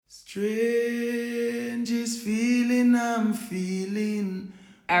Strangest feeling I'm feeling.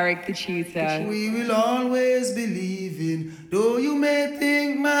 Eric the Tutor. We will always believe in. Though you may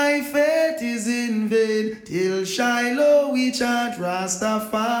think my faith is in vain, till Shiloh we chant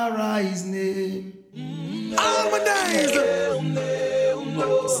Rastafari's name. All my days.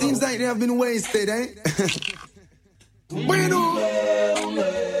 Seems like they have been wasted, eh? Bueno.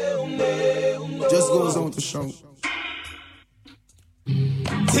 Just goes on to show.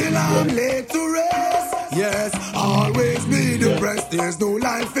 Till I'm laid to rest. Yes, always be depressed. There's no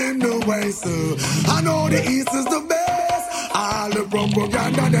life in the West. I know the East is the best. All the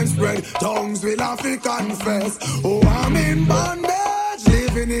propaganda then spread. Tongues will have to confess. Oh, I'm in bondage.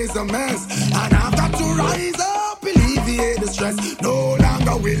 Living is a mess. And I've got to rise up, alleviate the stress. No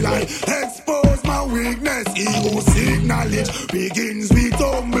longer will I expose my weakness. Ego seek knowledge begins with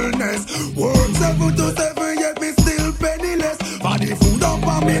humbleness. Work 7 to 7, yet me still penniless. For the food up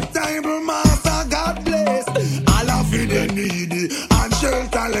on me table, master, God bless. All of the needy and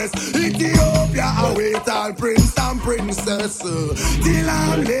shelterless. Ethiopia await all prince and princess. Till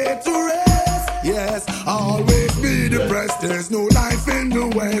I'm laid to rest. Yes, always be depressed. There's no life in the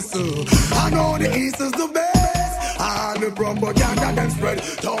West. I know the East is the best. All the propaganda then spread.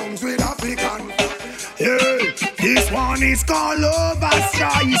 Tongues with African. Yeah, this one is called Lover's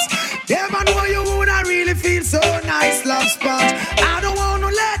Choice. Never know you woulda really feel so nice, love sponge. I don't wanna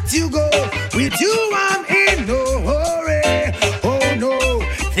let you go. With you I'm in no hurry. Oh no,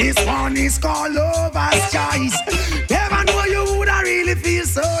 this one is called Lover's Choice. Never know you woulda really feel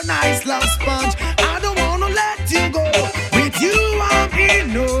so nice, love sponge. I don't wanna let you go. With you I'm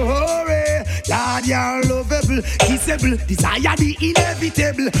in no hurry. Lord, you're lovable, kissable, desire the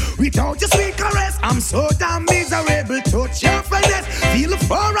inevitable. Without your sweet caress, I'm so damn miserable. Touch your finesse, feel the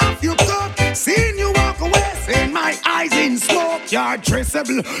fur off your coat. Seeing you walk away, seeing my eyes in smoke. You're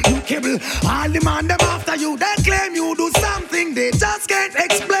traceable, lookable. All the man them after you, they claim you do something they just can't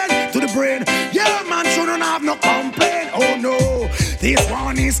explain to the brain. Yeah, man shouldn't have no complaint. Oh no, this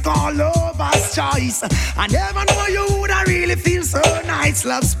one is called Lover's Choice. I never know you woulda really feel so nice,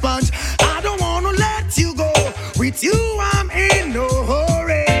 love sponge. I don't wanna let you go. With you I'm in no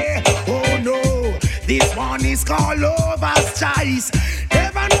hurry. Oh no, this one is called Lover's Choice.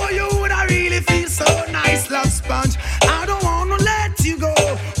 Never know you woulda really feel so nice, love sponge. I don't wanna let you go.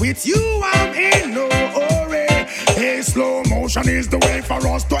 With you I'm in no hurry. Hey, slow motion is the way for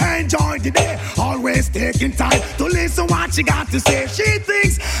us to enjoy the day. Always taking time to listen what she got to say. She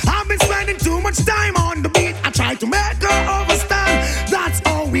thinks I've been spending too much time on the beat. I try to make her understand. That's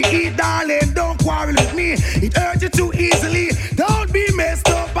how we eat, darling. Don't quarrel with me. It hurts you too easily. Don't be messed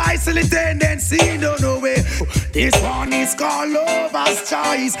up by silly tendency. No, no way. This one is called Lover's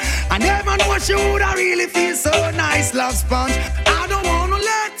Choice. I never know she woulda really feel so nice, love sponge. I don't wanna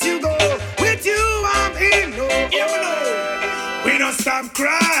let you go. With you I'm in no We don't stop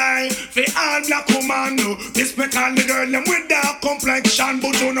crying for all black woman. Respect all the girl them with dark complexion.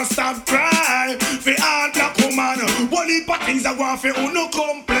 But you don't stop crying for all black woman. One heap of things I want for uno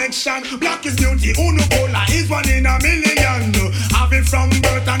complexion. Black is beauty, uno color is 1 in a million. Having from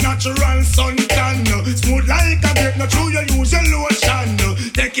birth a natural suntan. Smooth like a grape, not true you use your lotion.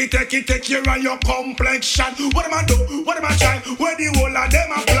 Take care of your complexion. What am I do? What am I try? Where the whole of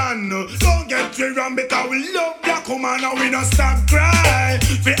them a plan? Don't get me wrong because we love black woman and we don't stop cry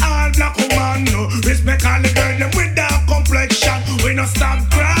for all black woman. Respect all the girl them with dark complexion. We don't stop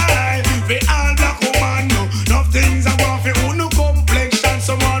cry for all black woman. No things I want for uno complexion.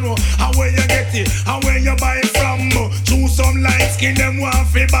 Someone know how where you get it, how where you buy it from. Choose some light skin them want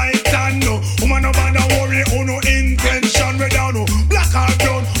for buy tan. Woman no bother worry uno intention. We down black or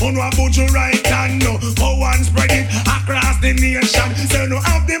brown uno a Buju right hand. Go and spread it across the nation. Say no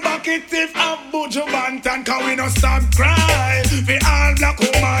have the bucket if have Buju Banton. Cause we don't stop cry for all black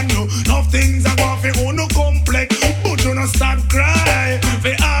woman. No things I want for uno complex. Buju no stop cry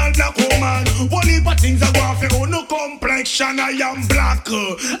for all black woman. One heap of things I want for uno complexion. I am black,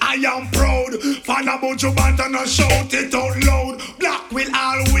 I am proud. Follow Buju Banton and shout it out loud. Black will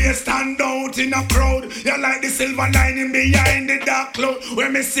always stand out in a crowd. You like the silver lining behind the dark cloud.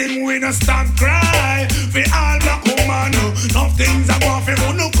 When me sing we don't stop cry for all black woman. No things I want for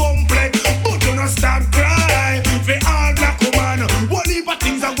uno complex. Buju no stop cry for all black woman. One heap of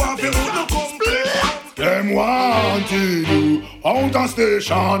things I want for uno complex. Them wanted you out of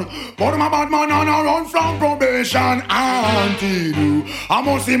station, but my bad man on a run from probation. Auntie do, I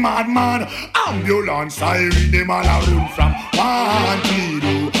must see madman. Ambulance siren, them all a run from. Wanted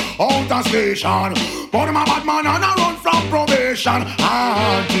you out of station, but my bad man on a run from probation.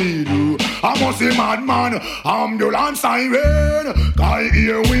 Auntie do, I must say madman, ambulance siren. Guy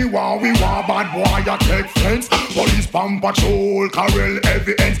here we want bad boy you take fence. Police pump patrol, carrel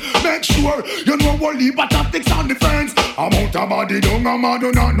evidence. Make sure you know what leave tactics on the fence. I'm out of body, don't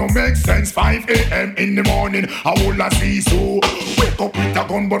do not no make sense. 5 a.m. in the morning, I will see so. Wake up with a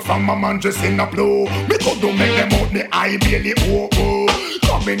gun, but from my man just in a blow. Me could do make them out, me eye barely oh.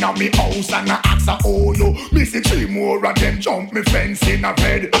 Coming at me house and I ask a oh yo. Me see 3 more of them jump me fence in a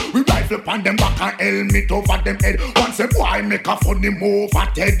bed. We rifle upon them back and helmet over them head. Once a boy make a funny move,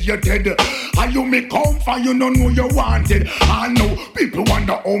 I dead you dead. And you me come for you don't know you wanted. I know people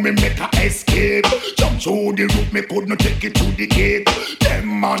wonder how me make a escape. Jump through the roof, me could not take it to the gate.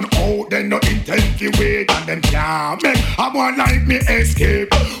 Them man out, they no intend to wait. And them can't make a boy like me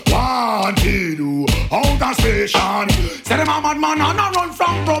escape. Wanted you out of station. Say them a madman and I run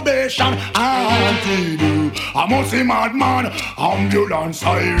from probation. Wanted you, I must say madman. Ambulance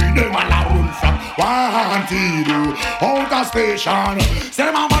siren, them a run from. Wanted you out of station. Say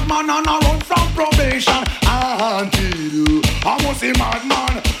them a madman and I run from probation. Wanted you, I must say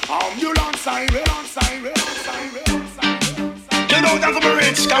madman. Ambulance siren, siren, siren, siren. You know that I'm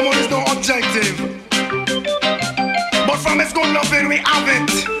rich, come on, there's no objective. But from its good loving we have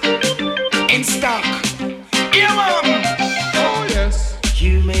it in stock. Yeah, man. Oh yes.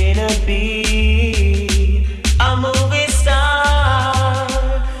 You may not be a movie star.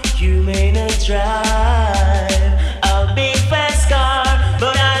 You may not drive a big fast car,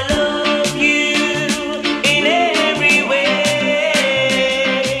 but I love you in every way.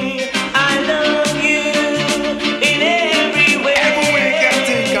 I love you in every way. Every way you can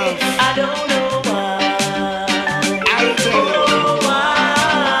think of. I don't know why. I'll tell you. Oh, why?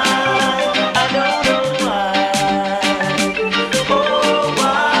 I don't know why. Oh,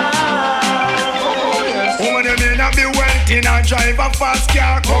 why? Woman, you may not be wealthy, not drive a fast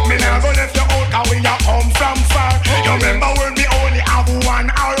car. Come me now, go left you out, and we a come from far. You remember when we only have one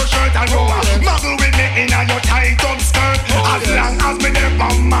arrow shirt, and you a muggle with me in a your tight up skirt. As long as me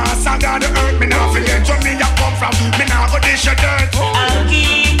never mass, I gotta hurt me now. Forget where me a come from, me now go dish your dirt. I'll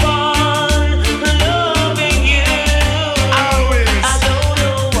keep on loving you. Always. I don't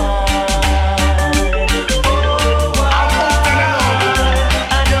know why. Oh, why?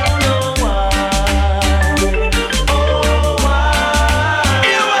 I don't know why. Oh, why?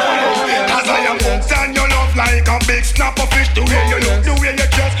 Cause I am hooked on your love like a big snapper fish. The way you look, the way you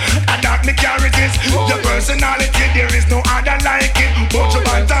dress, and that me carry this. Your personality, there is no other like it. But you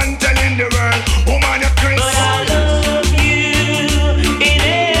Banton telling the world, woman, you're Chris. But I love you in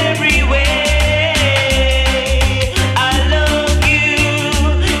every way. I love you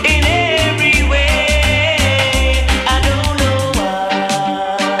in every way. I don't know why.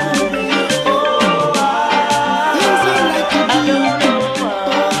 Oh, why? I don't know why.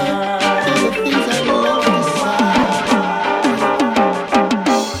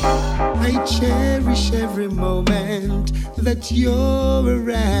 I cherish every moment that you're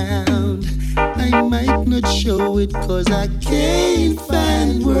around. I might not show it cause I can't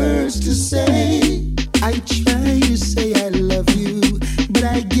find words to say. I try to say I love you, but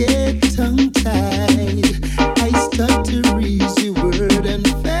I get tongue-tied. I start to read your word and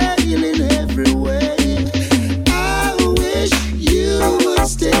fail in every way. I wish you would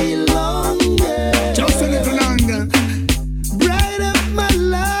stay longer. Just a little longer. Bright up my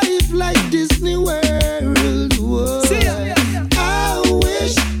life like Disney World. Whoa. I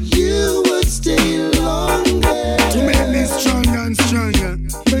wish you would stay longer. To make me stronger and stronger.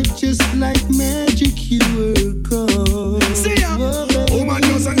 But just like magic, you were gone. See ya. Woman,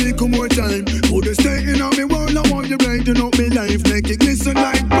 just a little more time. Could you stay in on me world? I want you brighten up me life. Make it glisten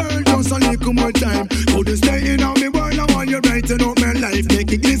like pearl. Just a little more time. Could you stay in on me world? I want you brighten up my life.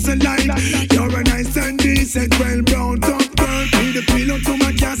 Make it glisten like you're a nice and decent, well brown top girl. Be the pillow to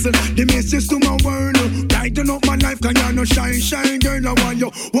my castle, the mistress to my world. Brighten up my life, can you no shine, shine, girl? I want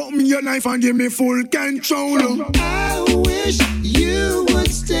you walk me your life and give me full control. I wish you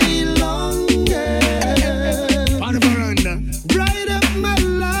would stay longer. On the veranda. Bright up my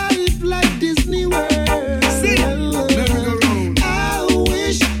life like Disney World. See ya. Let me go round. I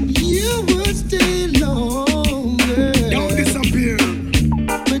wish you would stay longer. Don't disappear.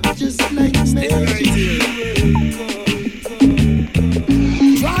 But just like Stay right magic. here.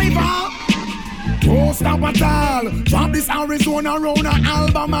 Driver, don't stop at all. Drop this Arizona round an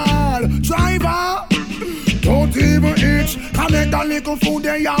Albemarle. Driver, don't don't even itch. Collect a little food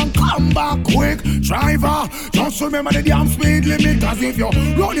there and come back quick. Driver, just remember the damn speed limit. Cause if you're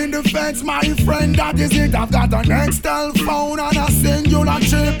running the fence, my friend, that is it. I've got an Nextel phone and a singular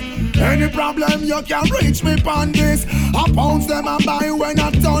chip. Any problem you can reach me on this. I pounds them and buy when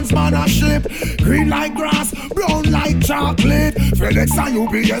a tons man a ship. Green like grass, brown like chocolate. FedEx and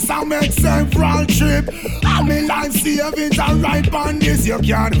UPS I make several trip. All me life savings are right on this. You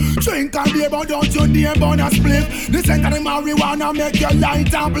can drink and beer but don't you dare burn a split. This ain't the marijuana make your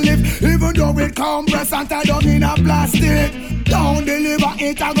light uplift. Even though it compress and tied down in a plastic. Don't deliver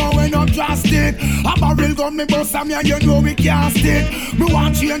it, I going up drastic. A barrel gun me bust and me and you know we can't stick. Me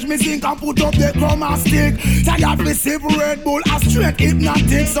want change me zinc and put up the chroma stick. Tired me sip Red Bull a straight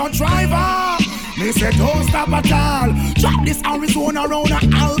hypnotic. So driver, me say don't stop at all. Drop this Arizona round a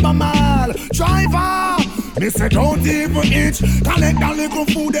Albemarle. Driver, me say don't even itch. Collect that little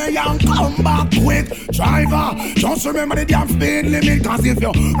food there and come back quick. Driver, just remember the damn speed limit. Cause if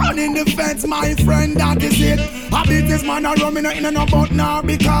you're running the fence, my friend, that is it. I beat this man a rum in and about now.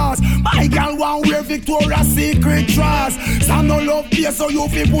 Because my girl want wear Victoria's Secret dress. Some no love here so you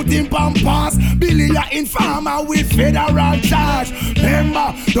feel put in pampas. Billy a informer with federal charge.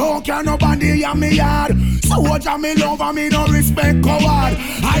 Remember, don't care nobody in me yard. So watch me love and me no respect coward.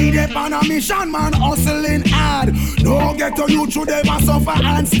 I dep on a mission man hustling hard. Don't get to you through them and suffer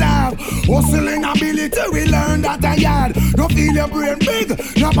and starve. Hustling ability we learn that a yard. No feel your brain big,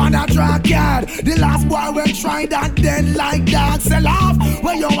 no bother track yard. The last boy will try that then like that. Sell off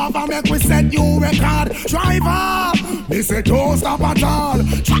when you have a make we set you record. Driver, me say don't stop at all.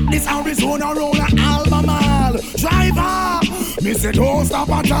 Track this Arizona roller Albemarle. Driver, me say don't stop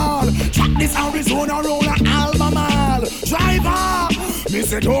at all. Track this Arizona roller Albemarle. Driver, me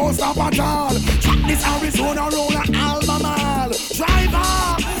say don't stop at all. Track this Arizona roller Albemarle.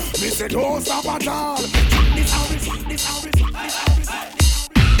 Driver, me say don't stop at all. Track this Arizona.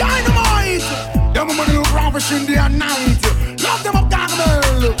 Dynamite! Them women look ravish in the night. Love them up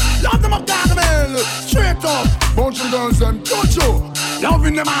Gargamel. Love them up Gargamel. Straight up. Bunch of girls them Tutor.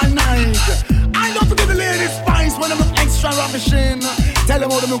 Loving them all night. I love to give the ladies spice when they look extra ravishing. Tell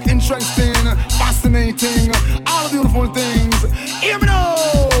them how they look interesting, fascinating, all the beautiful things. Hear me now,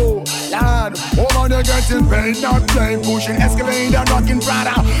 lad. Over there getting paid, not playing, pushing Escalade and rocking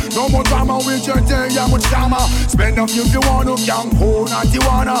Prada. No more drama with your day, how much drama. Spend a few if you want to, can't hold not you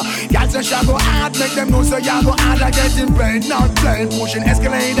wanna. Guys say shall go hard, make them know so you go hard. Like getting paid, not playing, pushing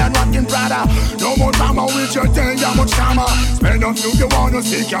Escalade and rocking Prada. No more drama with your day, how much drama. Spend a few if you want to,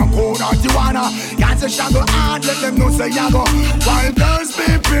 see can't hold not you wanna. Guys say shall go hard, let them know so you go. While girls be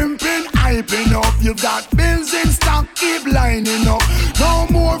pimping, hyping up. You've got bills in stock, keep lining up. No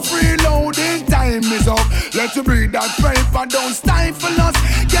more freeloading, time is up. Let you breathe that paper, don't stifle us.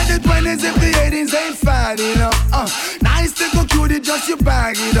 Get the 20s if the 80s ain't fat enough. Nice to go cutie, just you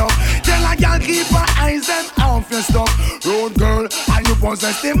bag it up. Tell a girl keep her eyes them off your stuff. Road girl, and you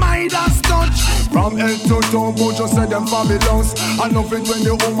possess the Midas touch. From head to toe, but just say them fabulous. And nothing when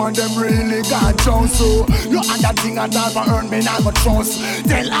the woman them really got chose. So you and that thing and that for earn me not but trust.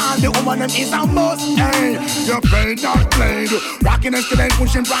 Tell all the woman them is a must. Hey, you paid not played. Rocking Escalade,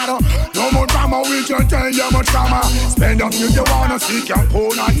 pushing Prada. No more drama with your day, you much drama. Spend up if you wanna, see can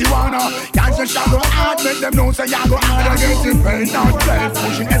pull not you wanna. Can't just shout go hard, make them know say you go hard. I get it paid not played.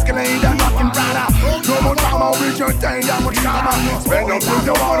 Pushing Escalade and rocking Prada. No more drama with your day, you much drama. Spend up if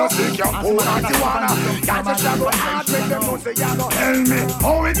you wanna, see can pull not you wanna. Can't just shout go hard, make them know say you go. Tell me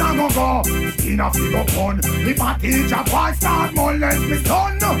how it a go go. In a figure fun. If a teacher boy start molest me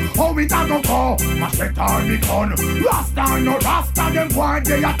son, how it a go go? Machete on me gun. Rasta no Rasta, them boy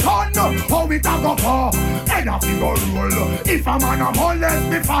they a ton. How it a go go? Head a figure roll. If a man a molest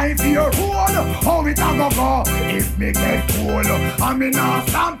me 5-year-old, how it a go go? If me get cool, I me not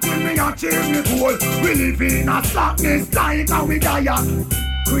stop till me achieve me goal. We live in a slackness like a we die.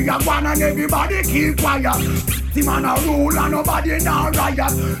 We are one and everybody keep quiet. The man a rule and nobody now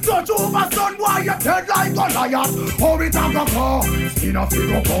riot. Judge over son boy you dead like Goliath. How it a go go? Skin a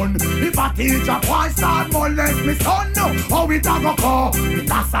figure gun. If a teacher boy start molest me son, how it a go go?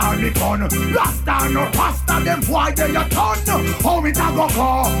 That's all me gun. Rasta no Rasta, them boy they a ton. How it a go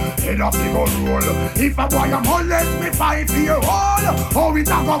go? Head a figure roll. If a boy a molest me 5-year-old, how it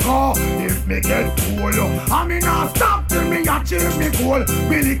a go go? If me get cool, I me not stop till me achieve me goal.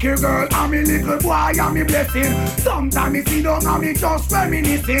 Me little girl and me little boy and me blessing. Sometimes me sit down and me just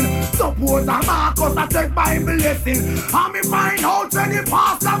reminiscing. Suppose a Marcus I take Bible lesson, and me find out when the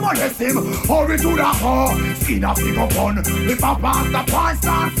pastor molest him. Hurry to the car, skin a pick up on. If a pastor boy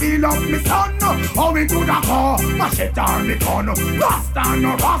start feel up me son, hurry to the car, machete on me gun. Rasta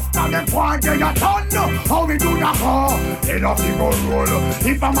no Rasta, the boy get a ton. Hurry to the car, head up the gun roll.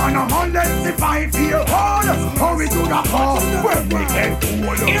 If a man a 105 years old, hurry to the car, when we get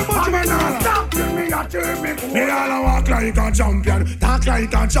cold. I'm not stop till me achieve me goal. Me all walk like a champion, talk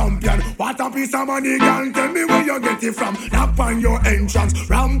like a champion. What a piece of money, girl, tell me where you get it from. Knock on your entrance,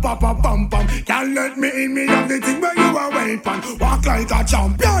 ram pa pa pam pam. Can't let me in, me have the thing where you are waiting. Walk like a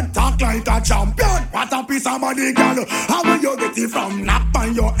champion, talk like a champion. What a piece of money, girl, how will you get it from? Knock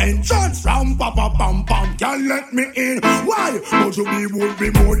on your entrance, ram pa pa pam pam. Can't let me in, why? Buju would be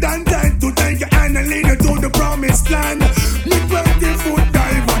more than 10 to take you and lead you to the promised land. Me 20-foot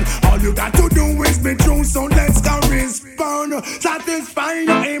dive on. All you got to do is be true, so let's go respond. Satisfy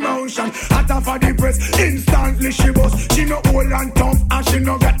your emotion. Hotter for the press, instantly she bust. She no old and tough, and she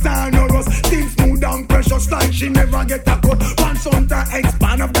no got time no rust. Things smooth and precious like she never get a cut. Once on to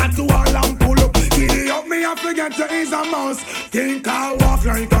expand, I've got to all and pull up. Giddy up me, I forget to ease a mouse. Think I walk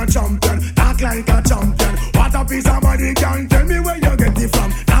like a champion, talk like a champion. What a piece of body can tell me where you get it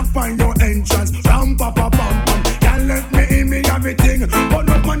from. Knock on your entrance, ram pa pa pam pam. Can't let me in, me everything. But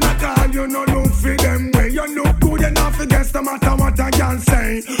no man at all, you no look for them way. You look good enough against no matter what I can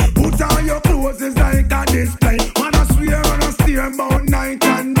say. Put on your clothes, it's like a display. Man, I swear and I steer about night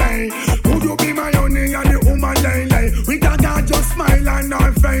and day. Would you be my honey and the woman lay? We can just smile on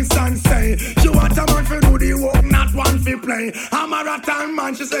her face and say, she want a man for do the work, not one for play. A marathon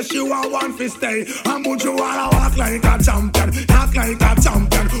man, she says she want one for stay. And Buju wanna walk like a champion, talk like a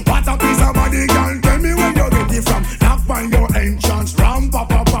champion. What a piece of body, girl, tell me where you get it from. Knock on your entrance, ram pa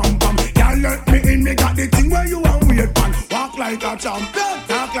pa pam pam. Can't let me in, me got the thing where you want weird pan. Walk like a champion,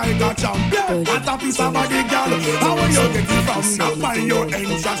 talk like a champion. What a piece of body, girl, how will you get it from? Knock on your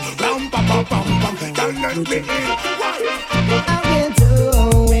entrance, ram pa pa pam pam. Can't let me in. I will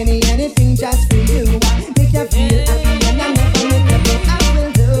do anything just for you. Make you feel happy and I never make you broke. I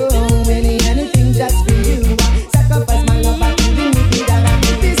will do anything just for you. Sacrifice my love by giving me the dollar.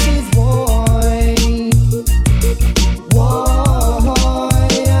 This is war.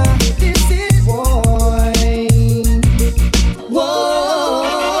 This is war.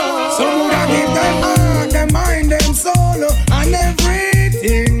 So would I give them heart, them mind, them soul, and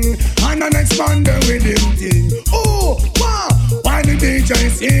everything, and then expand them with them thing. Oh, wow, why the DJ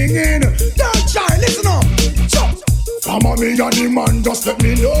singing? Don't try, listen up. From a me and the man, just let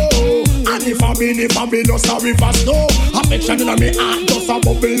me know. And if I be no sorry for snow. Affection in me heart, just a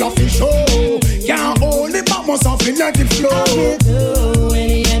bubble of the show. Can't hold it, but must have to let it flow. I will do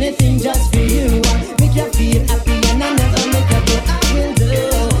anything just for you. Make you feel happy and I never make you go. I will do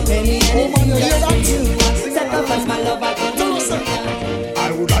anything just for you. Sacrifice my love, I can do it.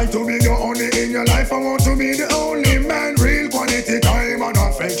 I would like to be the only in your life. I want to be the only man. Real quality time and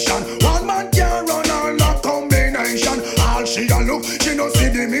affection. One man can run all that combination. All she a look, she no see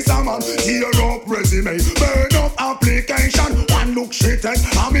the miss a man. Tear up resume, burn up application. One look she take,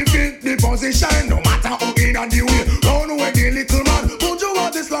 and me fit the position. No matter who in and the way, run away the little man. Would you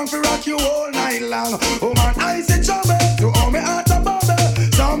want this long for rock you all night long? Oh man, I say trouble, to all me heart a bubble.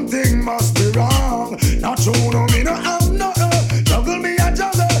 Something must be wrong. Not true, no me no have no. Juggle me a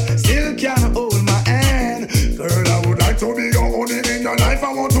juggle, still can't hold my hand. Girl, I would like to be your only in your life.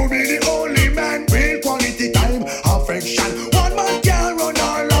 I want to be the only man. Real quality time, affection. One man can run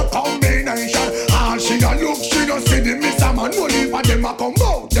all a combination. All she a look, she no see the miss a man. No leave for them a come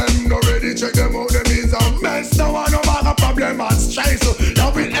out. Them no ready, check them out. Them is a mess. No one no have a problem and stress.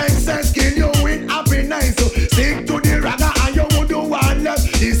 Love with excess, kill you with happiness. Stick to the ragga and you would do one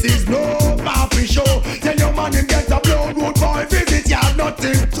left. This is no papi show. Tell your man him get a blood road boy visit. You have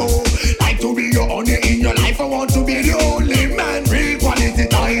nothing to. Like to be your only in your life. I want to be the only man. Real quality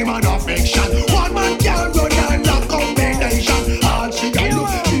time and affection. One man can run and a combination. All she can do,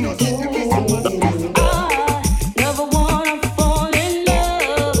 she no see the miss. Never wanna fall in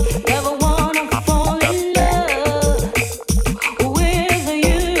love. Never wanna fall in love with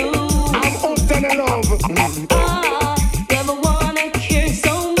you. I'm up to the love. Never wanna care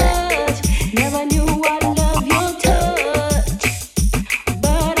so much. Never knew I'd love your touch,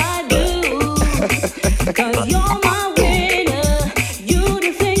 but I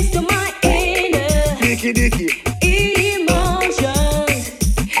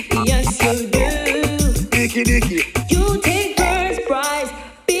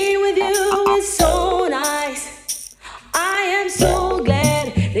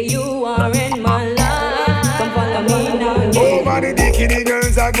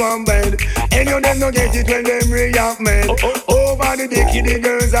no get it when them react, man. Over the dicky, the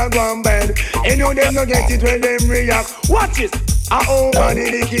girls are gone bad. You know them no get it when them react. Watch it. Over the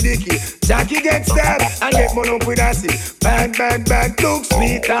dicky. Jackie gets stabbed and get one up with a seat. Bad, look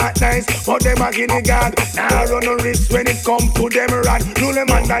sweet, that nice. But them a guinea god. Now run no risk when it come to them rod. Rule them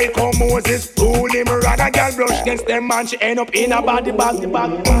and like how Moses rule him rod. A girl brush against them man, she end up in a body bag.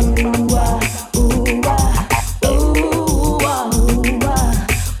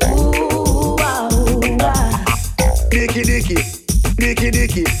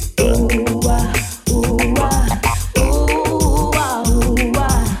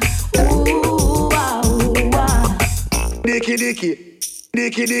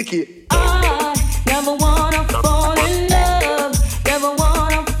 Dicky. Dicky. I never wanna fall in love. Never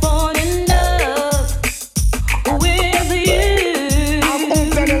wanna fall in love with you. I'm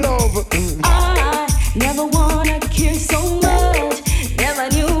open to love. I never wanna kiss so much. Never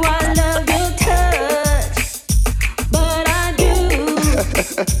knew I loved your touch, but I do.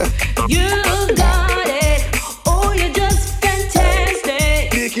 You got it. Oh, you're just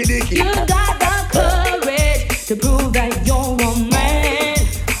fantastic. Dicky. You got the courage to prove that you're a man.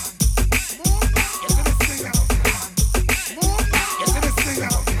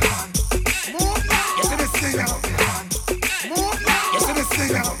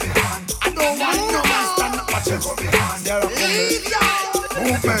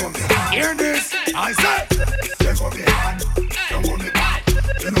 Hear this? I said, take up your hand, don't hold it back.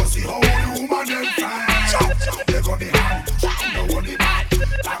 You know, see how the woman them fight. Take up your hand, don't hold it back.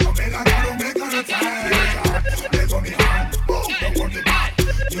 Like a man, I gotta make an attack. Take up your hand, don't hold it back.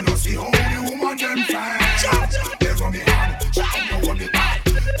 You know, see how the woman them fight. Take up your hand, don't hold it back.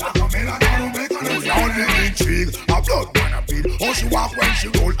 Like a man, I gotta make an attack. Only intrigue, a blood man a beat. How she walk when she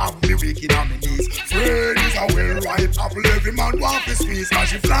roll, have me wicked on me knees. Fred is a well-ripe apple, every man want to squeeze. Cause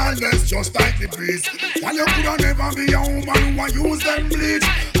she flawless just like the breeze. While you coulda never be a woman who a use them bleach.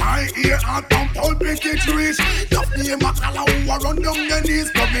 I hear her pump pulpit it reach. Love me a MathCla who a run down the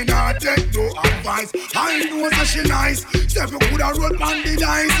knees. But me not take no advice. I know that she nice. Say you coulda roll on the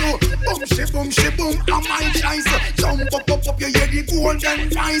dice. So boom she boom, I'm my choice. Jump up, you hear the golden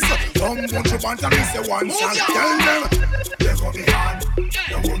voice. Come Buju Banton, me say one shot. Tell them, take up the hand,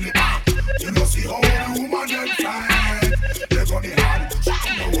 don't hold me back. You know see how the woman them fight. Take up the hand,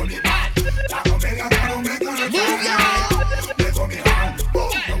 don't hold me back. Like a man, I gotta make an attack. Take up the hand,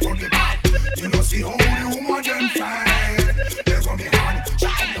 don't hold me back. You know see how the woman them fight. Take up the hand,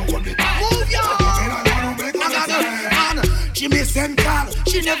 don't hold me back. Move ya! Like a man, I gotta make an attack. She miss them call,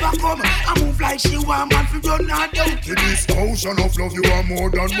 she never come. I move like she want man fi run her down. To this ocean of love, you are more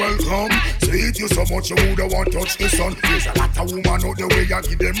than welcome. Sweet you so much, you woulda want touch the sun. There's a lot of woman out the way you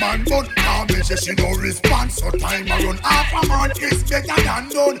give them man bun. Can't make sure she no response, so time I run. Half a man is better than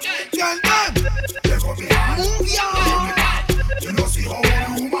done. Tell them, take up the hand, move ya. You know see how the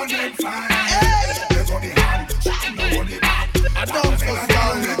woman them fine. Take up the hand, no hold it back. I don't feel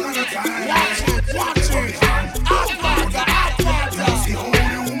watch it. You know see how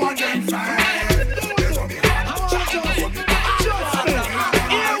the woman them fine.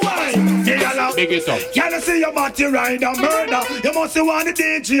 Big it up. Can I see your body ride a murder? You must want the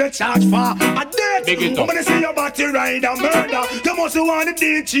DJ charge for a dead. Big it up. When I see your body ride a murder, you must want the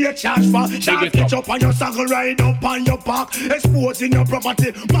DJ charge for. Shot pitch up on your saddle, ride up on your back, exposing your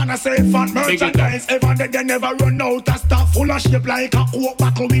property. Man, I say fat merchandise. Ever they never run out of stuff. Full of shape like a coke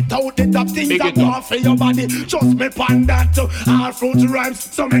buckle without the top. Things that go off for your body. Just me pan that. All fruit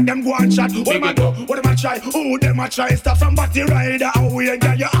rhymes, so make them go and chat. What am I do? What am I try? Who them I try? Stop from body rider. How we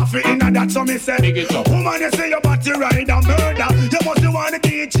get you off it in that? So me say, woman, you say your body ride a murder. You must want the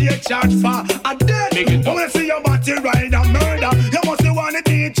DJ charge for a dead. Woman, you say your body ride a murder. You must want the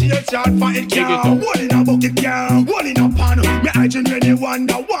DJ charge for it. Can't hold in a bucket, can't hold in a pan. Me hygiene really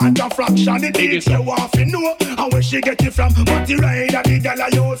wonder what a fraction. The DJ want to know how where she get it from. Body rider, the girl I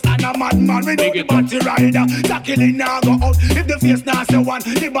use and a madman with the body rider. Tackling now go out. If the face now say one,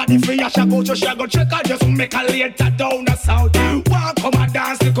 the body free, I shall go to she go check out just make a later down the south. Walk come a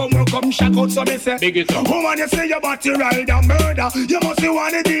dance, come shack out. So me say, woman, you say your body ride a murder. You must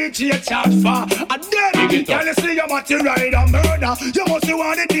want the DJ charge for a dead. Girl, you say your body ride a murder. You must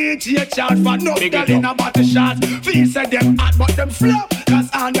want the DJ charge for no girl in a body shot. Feel say them hot but them flop. Cause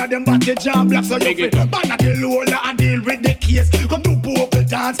under them body jam black. So you feel ban at the roller and deal with the case. Come do vocal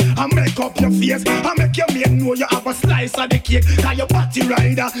dance and make up your face. And make your man know you have a slice of the cake. Cause your body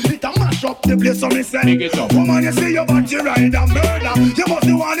rider, it a mash up the place. So me say, woman, you say your body ride a murder. You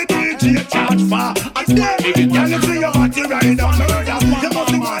must want the DJ charge for a dead. Girl, you say your body ride a murder. You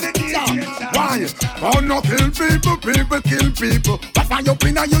must want the DJ charge. Why? Gonna kill people, people kill people. But for your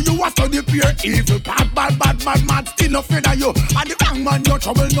pin you, you are study pure evil. Bad, bad, bad, bad, mad, still no afraid of you. And the wrong man, no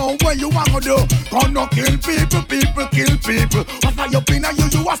trouble, no where you want to do. Gonna kill people, people kill people. But for your pin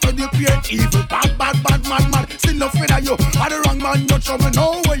you are study pure evil. Bad, bad, bad, mad, mad, still no afraid of you. And the wrong man, no trouble,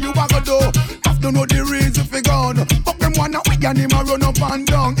 no where you want to do. Have to know the reason for gone. Fuck them one, we and him a run up and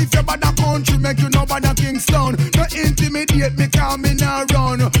down. If you bad a country, make you know bad a Kingston. No intimidate me, call me now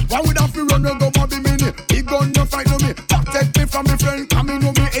run. Why would I feel run and go be minute? He gun no fight no me. Protect me from me friend, coming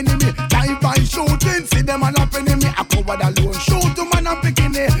no me enemy. Drive by shooting, see them and up enemy. I cover the alone, shoot them and I'm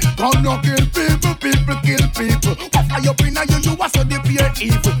picking it. Gun no kill people, people kill people. What are you in you? You are so the pure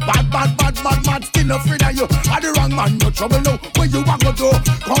evil. Bad, bad, bad, bad, mad, still afraid of you. Are the wrong man, no trouble now. Where you want to do?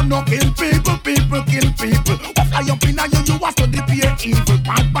 Gun no kill people, people kill people. What are you in you? You are so the pure evil.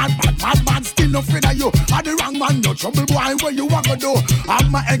 Bad, bad, bad, mad, mad, still afraid of you. Are the wrong man, no trouble boy. Where you want to do?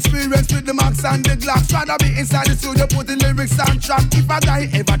 Have my experience with the Max and the Glocks. Rather be inside the studio, put the lyrics on track. If a guy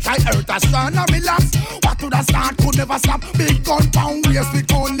ever try hurt a strand and relax, what to the start could never stop. Big gun pound waist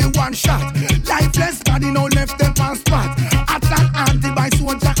with only one shot. Lifeless body no left them on spot. At an anti by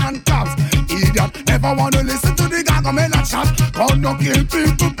soldier and cops. Idiot, never wanna listen to the government chat. Gonna kill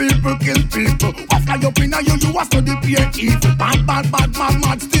people, people kill people. After you pin you, you are study pure evil. Bad, bad, bad, mad,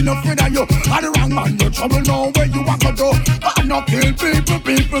 mad, still afraid of you. Are the wrong man, no trouble, no where you want to go. Gonna kill people,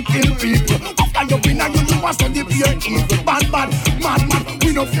 people kill people. After you pin you are study pure evil. Bad, bad, mad, mad,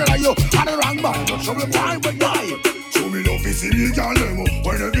 we no fear of you. Are the wrong man, no trouble, why, where you? Show me love is illegal demo.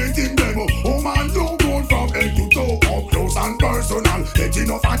 When everything demo. Oh man, don't go from head to toe. Up close and personal. Get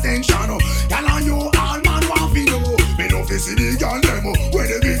enough attention. Girl and you all man want to know. Me love is illegal demo. When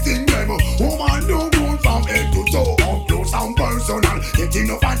everything demo. Oh man, don't go from head to toe. Up close and personal. Get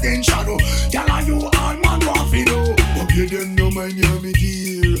enough attention. Girl and you all man want to know. But you don't know my name, me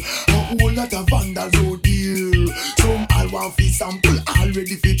dear. A whole lot of vandals out there. Some all want to sample.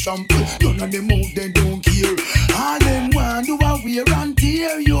 Already fit trample. None of them out they don't care. All them want do a wear and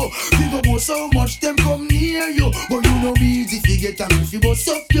tear you. People go so much them come near you. But you know easy to get them if you bust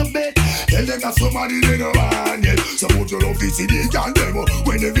up your bed. Tell them that somebody they no want yet. So put your love to see the can demo.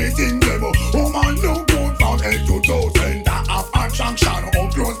 When everything demo. Oh man no good from head to toe. Center of attraction.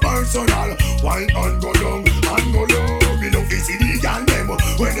 Up close personal. Wine and go down and go low. Me love to see the can demo.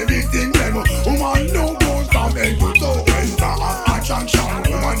 When everything demo. Oh man no good from head to toe. Center of attraction.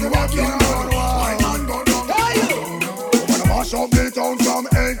 Woman you have your wine and go down. Mash up the town from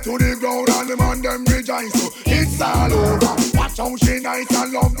head to the ground and the man them rejoice. So it's all over. Watch how she nice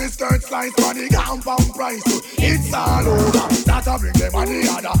and love the skirt slice for the compound price. So it's all over. Start to bring them on the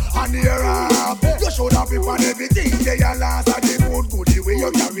other and the half. You should have people and everything they are last. And the good the way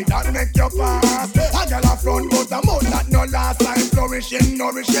you carry that make you pass. A girl a front but a mouth that no last time flourishing,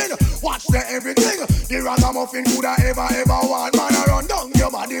 nourishing. Watch the everything. The ragamuffin could have ever want. Man a run down your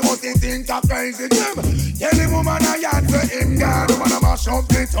body must think a crazy dream. Tell the woman a yard for him. God, woman a mash up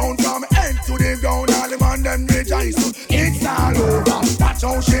the town from head to the ground. All the man them rejoice. It's all over. That's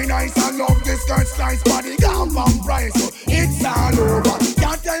how she nice and love the skirt slice body gone from price. It's all over.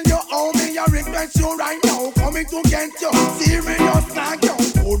 Can't tell you how me I regret you right now. Coming to get you serious like you.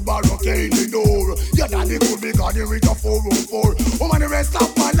 Food barricade the door. Your daddy could be got with a 404. Woman the rest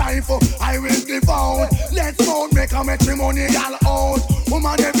of my life I will devour. Let's go make a matrimonial out.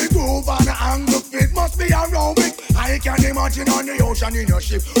 Woman every groove and angle fit must be aerobic. I can imagine on the ocean in your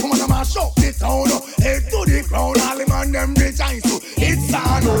ship. Woman a mash up the town. Head to the ground. All the man them rejoice. It's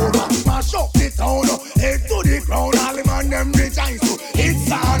all over. Mash up the town. Head to the ground. All the man them rejoice.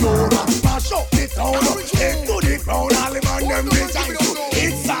 It's all over. Mash up the town. Head to the ground. All the man them rejoice.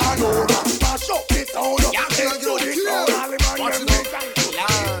 It's all over. Mash up the town. Head to the ground. All the man them rejoice.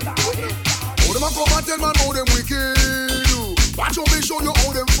 How them a come and tell man how them wicked. Watch out me show you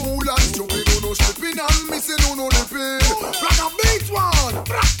how them fool and stupid. No slipping and missing no lipping. Black and beat one.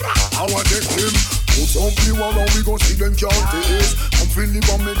 I want this him. Put some people around, we gon' see them count this. Come feel the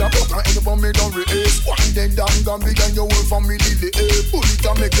bomb me da butter and the bomb me da race. One then down and big and your whole family live. Bullet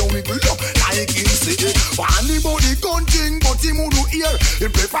and make you wiggle up like him say. One the body gun thing, but him who do ear. He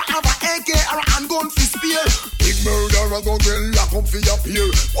prefer have a AK or a handgun for spear. Big murderer go get lock up for your peer.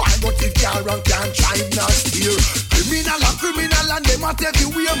 Why got the car and can't drive not steer? Criminal and them at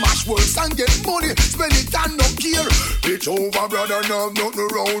everywhere. Mash works and get money, spend it and no care. It's over brother, now nothing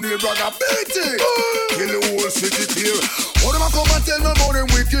around here brother. Beat it, kill the whole city clear. How them a come and tell me about them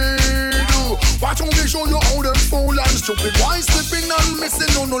wicked? Watch how they show you how them fool and stupid. Why slipping and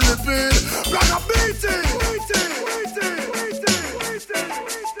missing no lipping? Brother beat it.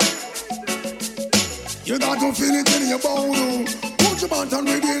 You got to feel it in your bone. Put your Banton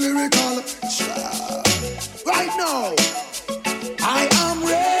with the lyrical.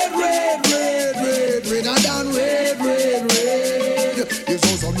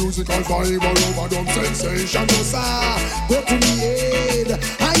 vibe all over them sensation. Go to me head.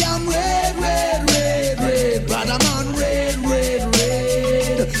 I am red, red, red, red. Brother man, red, red,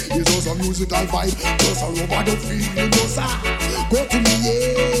 red. It's just a musical vibe, just a over the feeling. Go to me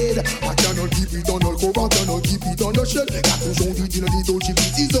head. I cannot keep it on the cover, cannot keep it on the shell. Got to show it in the touchy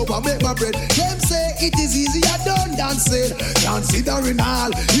pieces over make my bread. Them say it is easier done than said. Considering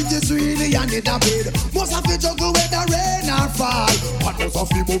all, it is really a need a bed. Most of it juggle when the rain or fall. But most of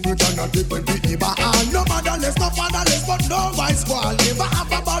the bubble cannot take when we ball. No motherless, no fatherless, but no vice squall. Never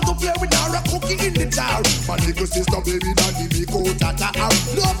have a ball to play with or a cookie in the jar. My little sister, baby, daddy, me go tata.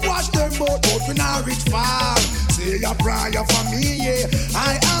 Love wash them both, but we not reach far. Say a prayer for me, yeah.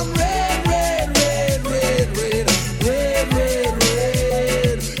 I am red, red, red, red, red, red, red,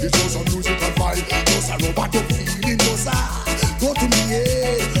 red. It's just a musical vibe, just a robot of feeling, just a go to me,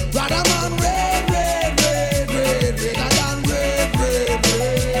 yeah. Brother man, red, red, red, red, red, I am red, red,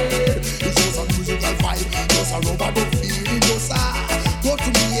 red. It's just a musical vibe, just a robot of feeling, just a go to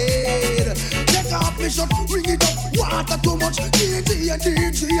me, yeah. Take off me shot, bring it up, water too much, DJ and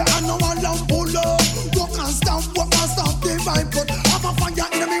DJ, I know I love pull up. Walk and stop the vibe, but I'm a fire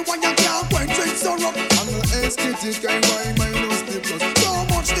enemy when you can't quench it so rough. I'm an aesthetic, I why my nose plus. So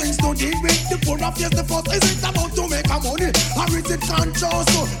much things to deal with, the poor of yes, the first. Is it about to make a money, or is it conscious?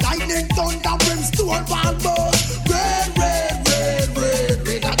 So lightning, thunder, brimstone, ball buzz. Red, red, red, red,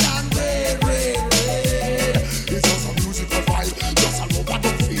 redder than red, red, red. It's just a musical vibe, just a robot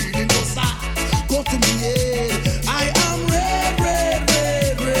of feeling, just a go to me, yeah. I am red, red,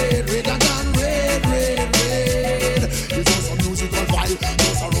 red, red, redder than red, red, red. It's just a musical vibe,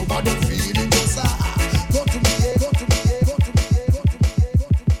 just a robot of feeling, just a go to me, yeah, go to me, yeah, go to me, yeah, go to me, yeah, go to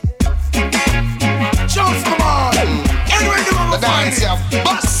me. Just come on, anyway, you wanna find it,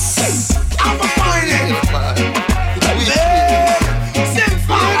 bus, I'ma find it. Sing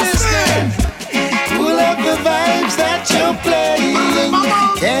fast, Pull up the vibes that you're playing.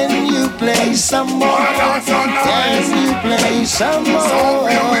 Can you play some more? Can you play some more?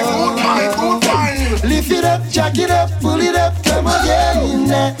 Lift it up, jack it up, pull it up, come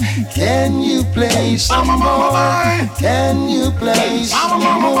again. Can you play some more? Can you play some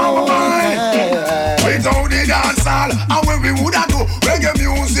more? Without the dance hall, and when we woulda do reggae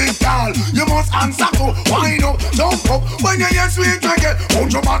music call, you must answer to wind up, jump up. When you hear sweet reggae,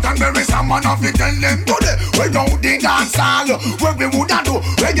 put your back and bury someone off it, tell them today. Without the dance hall, when we woulda do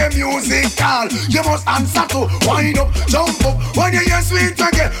reggae music call, you must answer to wind up, jump up. When you hear sweet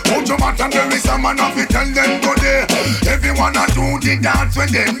reggae, put your back and bury someone off it, tell them today. Everyone a do the dance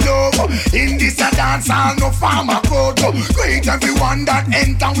when them love. In this a dance hall, no farmer code. Greet everyone that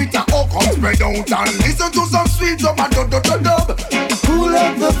enter with a hook up, spread out and listen to some sweet dub and dub. Pull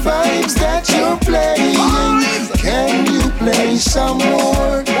up the vibes that you're playing. Can you play some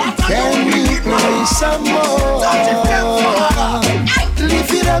more? Can you play some more?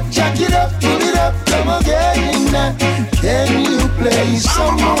 Lift it up, jack it up, pull it up, come again. Can you play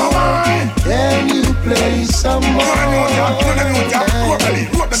some more? Can you play some more?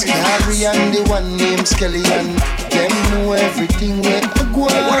 Scary and the one named Skelly and them know everything where I go.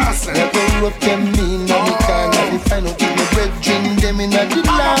 Never up them mean no me can't have it find out if my brethren them in a the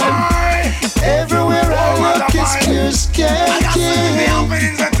land. Everywhere I look is pure sketching.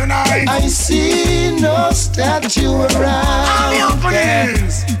 I see no statue around.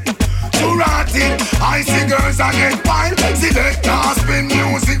 I see girls that get wild. Select spin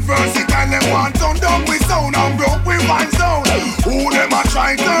music versatile. Them want turn down with sound and broke with one sound. Who them a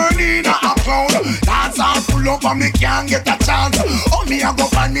try turn in a clown? Dance all full up and me can't get a chance. Oh me a go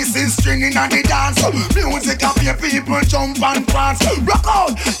find this is string in the dance. Music up your people jump and prance. Rock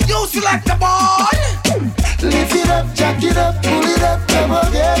out, you select the ball. Lift it up, jack it up, pull it up, come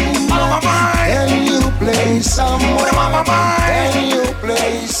again. Can you play some more? Can you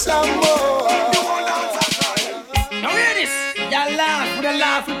play some more? Now hear this. Y'all laugh with the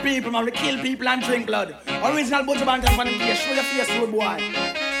laughing people, man. We kill people and drink blood. Original Buju Banton from the face. Show your face, road boy.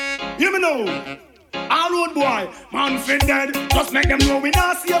 Hear me now. All road boy, man fit dead. Just make them know we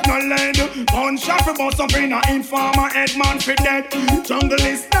not save no land. Gunshot for bust up in a informer head. Man fit dead. Jungle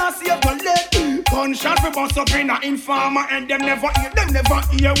is not save no lead. Gunshot for bust up in a informer head. Them never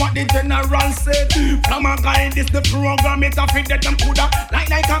hear what the general said. From a guy this the program it a fit dead. Them coulda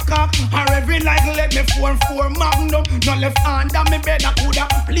like a cock or every like let me 4-4 magnum. No left hand on me bed a coulda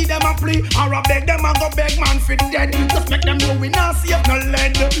plead them a plea or a beg them a go beg. Man fit dead. Just make them know we not save no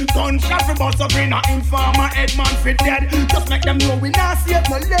lead. Gunshot for bust up in a informer head. Man fit dead. Just make them know we not save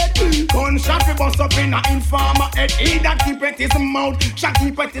no lead. Gunshot Gunshot fi bust up in a informer head. He that keep it his mouth, shall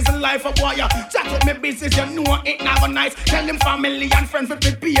keep it his life a boy. Chat up me business, you know it never nice. Tell him family and friends to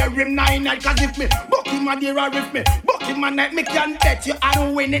prepare him 9 night. Cause if me buck him a dear or if me buck him a night, me can bet you I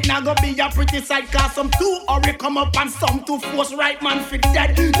don't win it. Now go be a pretty sight. Cause some too hurry come up and some too force right man fi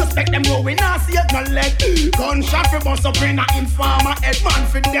dead. Just make them go in and save no leg. Gunshot fi bust up in a informer head. Man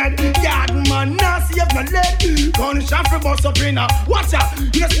fi dead. Yard man nah save no leg. Gunshot fi bust up in a watch out.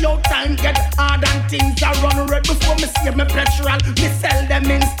 You see how time get hard and things are run red. Before me save me petrol, me sell them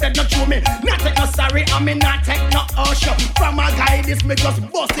instead. Not true me, not take no sorry and me not take no usher. From a guy this me just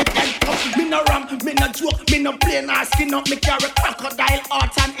bust it head up. Me no ram, me no joke, me no play no skin up. Me carry crocodile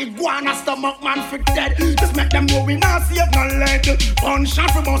heart and iguana stomach man fi dead. Just make them go in and save no leg.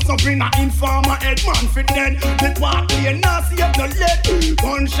 Gunshot fi bust up in a informer head man fi dead. The party and not save no leg.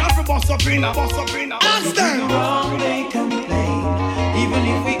 Gunshot fi bust up in a understand. Wrong they complain. Even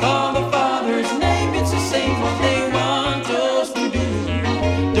if we call the Father's name, it's the same what they want us to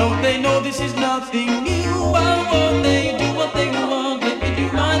do. Don't they know this is nothing new? Why won't they do what they want? Let me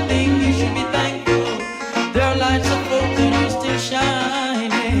do my thing, you should be thankful. There are lights of hope that are still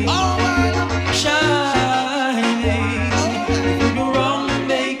shining. Shining. If we do wrong,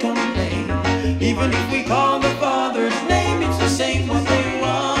 they complain. Even if we call the Father's name, it's the same what they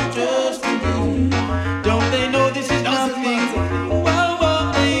want us to do. Don't they know this is nothing? Why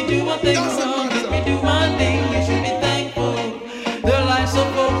won't they do what they want? Let me do my thing, you should be thankful. Their lights of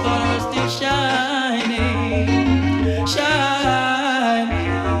hope are still shining. Shining.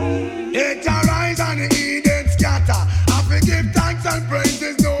 It arise and the Eden scatter. I forgive thanks and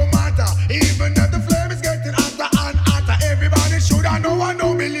praises no matter. Even if the flame is getting hotter and hotter. Everybody should I know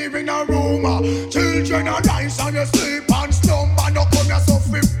believe in a rumor. Children are rise and you sleep and slumber. No come here so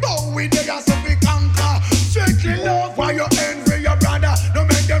we bow with you so we conquer. Strictly love while you envy your brother. No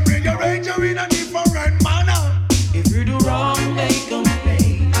make them rearrange you in a different manner. If you do wrong, they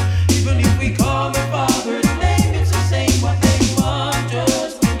complain. Even if we call the Father's name, it's the same what they want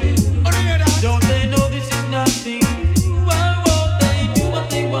us to do. Don't they know this is nothing? Why won't they do what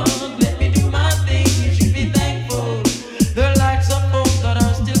they want? Let me do my thing, you should be thankful. The lights of hope that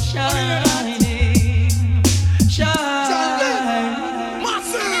are still shining. Shining.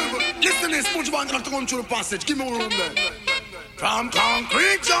 Massive! Listen this, Buju Banton have to come through the passage. Give me a room there. From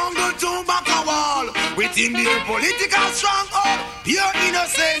concrete jungle to back a wall, within the political stronghold, pure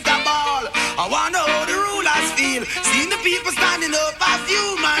innocent a ball. I wonder how the rulers feel, seeing the people standing up as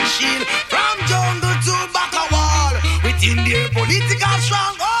human shield. From jungle to back a wall, within the political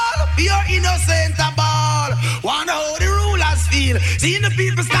stronghold, pure innocent a ball. Wonder how the rulers feel, seeing the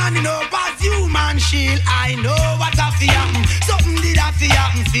people standing up as human shield. I know what I feel happen, something did I feel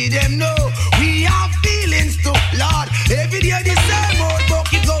happen for them know. We have feelings too, Lord. Every day the same old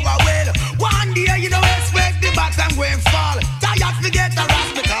bucket go well. One day you don't expect the box and going fall. Tired forget the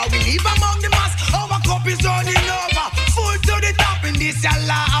rest because we live among the mass. Our cup is running over, full to the top in this your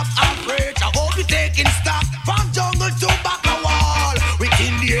law of average. I hope you taking stock from jungle to back a wall.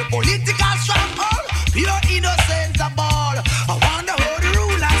 Within the political stronghold, pure innocent a ball. I wonder how the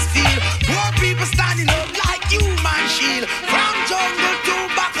rulers feel. Poor people standing up like human shield. From jungle to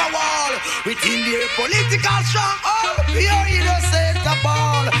back a wall, within the political stronghold, pure innocent a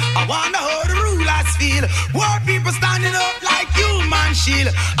ball. I wonder how the rulers feel. Poor people standing up like human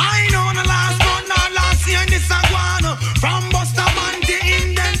shield. I know the last month, not last year in this Aguano. From Bustamante,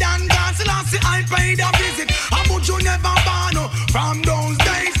 Indian, Dan Gansi, last year I paid a visit. And Buju never ban. From those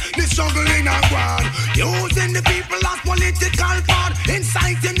days, the struggle in Aguan. Using the people as political part,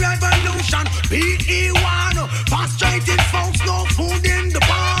 inciting revolution. PE1, frustrated folks, no food in the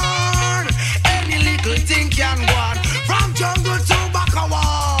barn. Any little thing can go on. From jungle to back a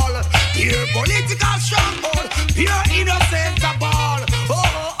wall, pure political stronghold, pure innocent a ball.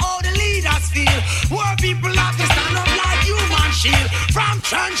 Oh, the leaders feel. Poor people have to stand up like human shield. From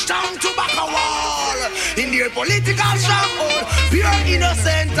trench town to back a wall, in their political stronghold, pure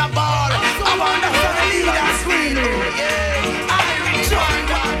innocent a ball. I wonder how the leaders feel. Yeah, I rejoin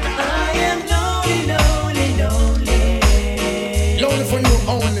one. I am lonely, lonely, lonely. Lonely for you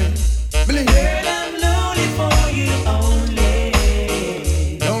only. Believe me. Girl, I'm lonely for you only.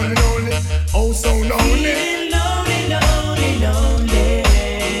 Lonely, lonely, oh so lonely. Feeling lonely, lonely, lonely.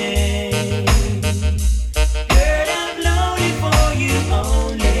 Girl, I'm lonely for you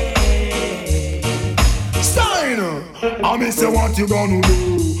only. Sign! I me say what you gonna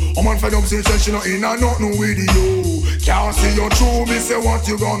do. A man fed up say she not in and nothing with you. Can't see you through, me say what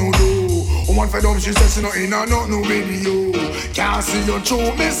you gonna do. A man fed up she says she not in and nothing with you. Can't see you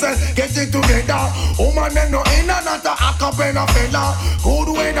through, me say get it together. Oh man them no in and not a cappella fella. Good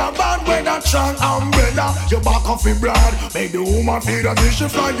way a bad weather, strong umbrella. Your back off your blood, make the woman feel as if she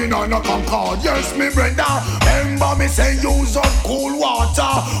flying on a Concorde. Yes, me brother, remember me say use up cool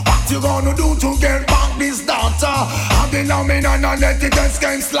water. What you gonna do to get back this daughter? I've been on me and let it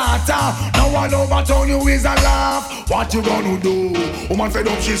escape slaughter. Now all over town you is a laugh. What you gonna do? Woman fed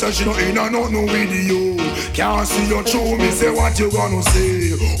up, she said she no in and out no video. Can't see your true, me say what you gonna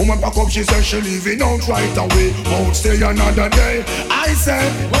say. Woman pack up, she said she leaving out right away. Won't stay another day. I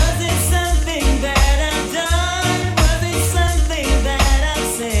said, was it something that I've done? Was it something that I've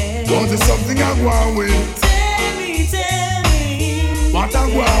said? Was it something I'm going with? Tell me what I'm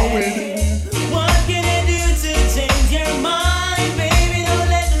going with? What can I do to change your mind? Baby, don't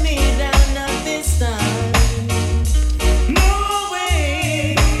let me down, not this time. No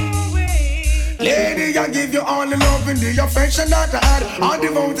way. Lady, I give you all the love and the affection that I had. All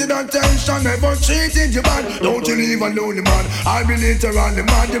devoted attention, never treated you bad. Don't you leave a lonely man. I'll be literally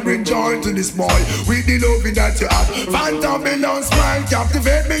mad to bring joy to this boy. With the loving that you have. Phantom belongs smile,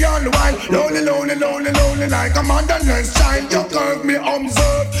 captivate me all the while. Lonely, lonely, lonely, lonely, like a motherless child. You curve me,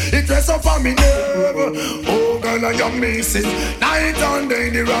 observe, it rests up on me nerve. Oh girl, I am missing. Night and day,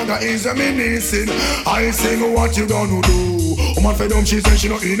 the ragga is reminiscing. I sing, what you gonna do? Woman fed up, she said she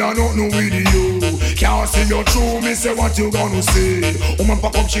no in and out no video. Can't see your true, me say what you gonna say. Woman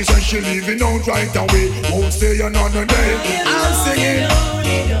pack up, she said she leaving out right away. Won't stay another day. I'm singing.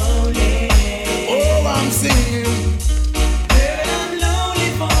 Oh, I'm singing. Girl, I'm lonely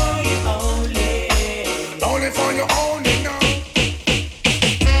for you only. Lonely for you only now.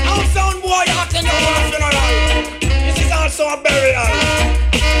 Now sound boy acting your funeral. This is also a burial.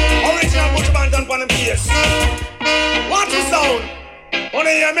 Original Buju Banton on the bass. What the sound? Wanna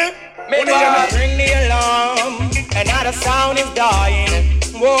hear me? Ring the alarm, another sound is dying.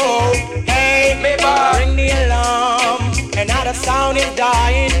 Whoa, hey, ring the alarm, another sound is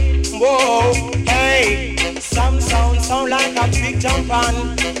dying. Whoa, hey, some sound like a big jump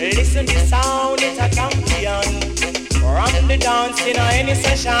on. Listen to sound, it's a champion. Run the dance in any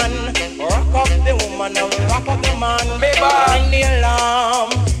session. Rock up the woman and rock up the man. Ring the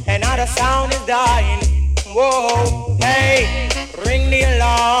alarm, another sound is dying. Whoa, hey, ring the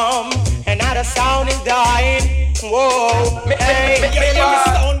alarm, another sound is dying. Whoa, hey,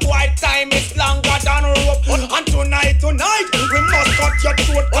 sound boy, time is longer than rope. And tonight, we must cut your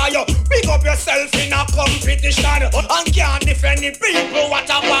throat. Cause you pick up yourself in a competition and can't defend the people. What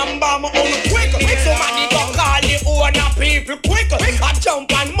a bam bam on quick. Somebody go call the owner people quick. I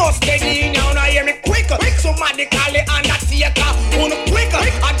jump and must get in now, now hear me quick. Somebody call the undertaker on quick.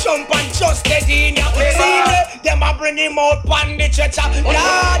 I jump and just get in now. See them a bring him out pan the stretcher.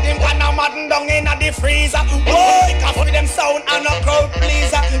 Lord, him pan a madden down in the freezer. Boy, cause for them sound and a crowd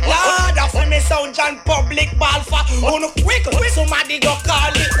pleaser. Lord, for me sound and public ball for on quick. Somebody go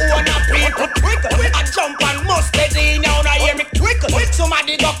call the owner people quick. I jump and must get in now, now hear me quick.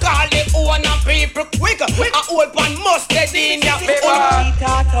 Somebody go call the owner people quick. I old pan must get in now.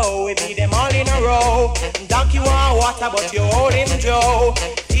 Tutor, we beat them all in a row. Donkey want water, but you hold him Joe.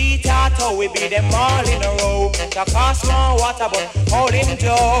 Tutor, we beat them all in a row. The cost want water, but hold him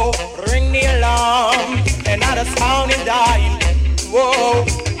Joe. Ring the alarm, another sound is dying. Whoa,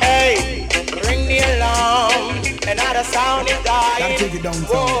 hey, ring the alarm, another sound is dying. Take it down.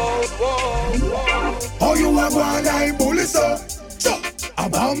 Whoa, whoa, whoa. Oh, you are one like police, so a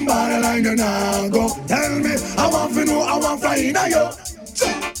bomb by the line and I go. Tell me, I want to know, I want fly in a yo.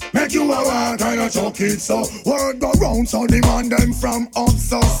 Make you a walk and a chuck it so. Word go round so demand them from up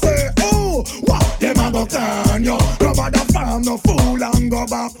so say, oh, what them a go turn yo. Nobody farm no fool and go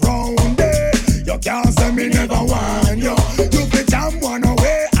back round there. You can't say me never want you. You be jam one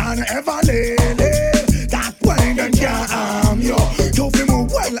away and ever lay. That way them can't harm you. You feel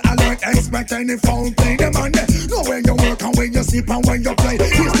move well, I don't expect any foul play. Them on there, know where you work and when you sleep and when you play.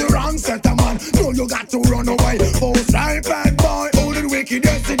 It's the wrong set of man, know you got to run away. Oh, right bad boy, oh the wicked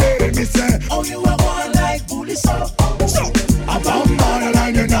yesterday. Me say, oh you are one like bully so. A bomb on the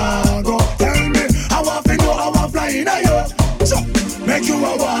line you now go. Tell me, how often you how I fly in a yo. So, make you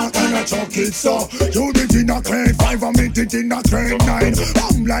a walk and a chuck it so. You did in a grade 5 and me did in a grade 9.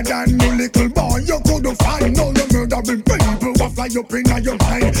 Humbler than you little boy, you couldn't find. No, you murdering people who fly up in your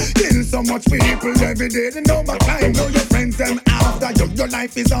mind. Kill so much people every day, they know my time. Know your friends them after you, your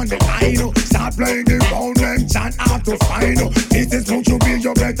life is on the line. Start playing the phone and chant out to find. This is what you be,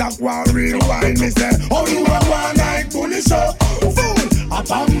 you better go and rewind. Me say, oh you are one like bully so. Fool, a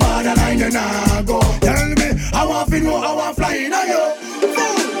bomb on the line and I go. Tell me, how I feel, how I fly in a yo.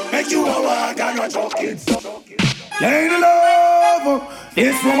 Fool, make you a walk and a chuck it so. Lady love,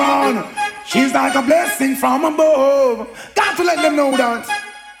 this woman, she's like a blessing from above. Got to let them know that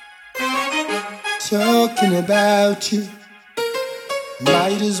talking about you.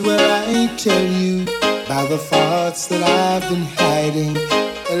 Might as well I tell you about the thoughts that I've been hiding.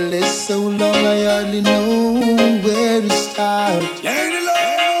 A list so long I hardly know where to start.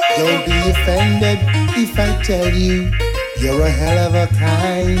 Don't be offended if I tell you you're a hell of a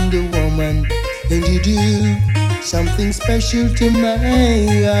kind of woman, and you do something special to my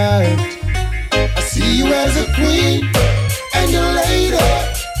heart. I see you as a queen and a lady.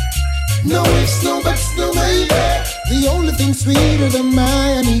 No ifs, no buts, no maybe. The only thing sweeter than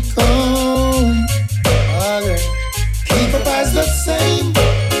my honeycomb. Okay. Keep up as the same,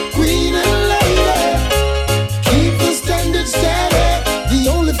 queen and lady. Keep the standard steady. The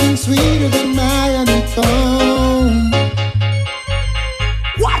only thing sweeter than my honeycomb.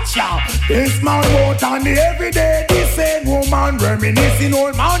 Watch out! This man wrote on the everyday. This same woman reminiscing.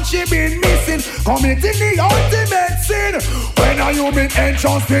 Old man she been missing. Committing the ultimate sin. When are you been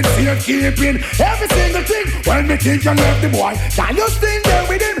entrusted safekeeping every single thing? When me think you left the boy, can you still there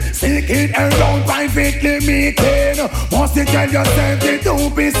with him? Seeking around privately meeting. Must you tell yourself that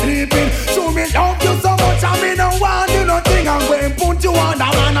don't be sleeping? Show me love you so much I mean no one do nothing. I'm going to put you on the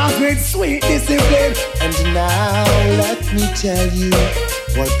manners with sweet discipline. And now let me tell you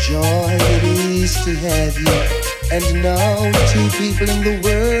what joy it is to have you. And no two people in the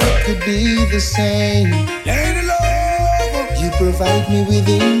world could be the same. Lady love. You provide me with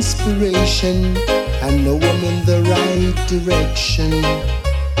inspiration. I know I'm in the right direction.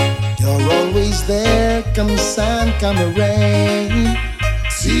 You're always there, come sun, come rain.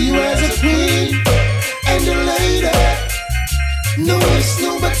 See you as a queen and a lady. No ifs,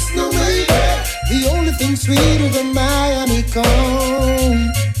 no buts, no maybe. The only thing sweeter than my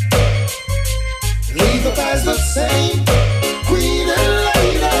honeycomb. Leave up as the same, queen and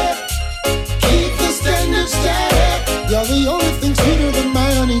lady. Keep the standard steady. You're the only thing sweeter than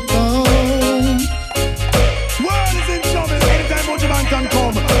my honeycomb. World is in trouble anytime Buju Banton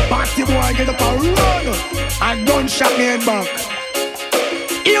come. Party boy get up and run. And gunshot me head back.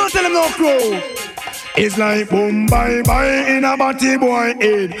 You don't tell him no crow. It's like boom bye bye in a batty boy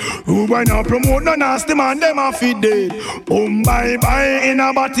head. Who boy not promote no nasty man, them a feed dead. Boom bye bye in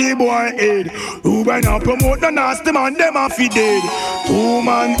a batty boy head. Who boy not promote no nasty man, them a feed dead. Two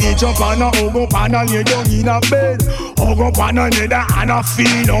man each up and a hug up and a lay down in a bed. Hug up on another and a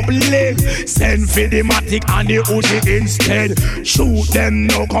feed up leg. Send for the matic and the Uzi instead. Shoot them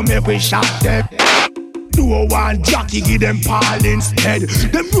now, come make we shot them. Do one jockey, give them pal instead.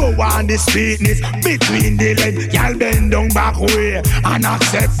 Them row on the sweetness between the leg. Y'all bend down back way and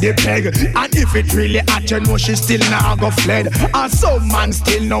accept the peg. And if it really at you know she still now go fled. And some man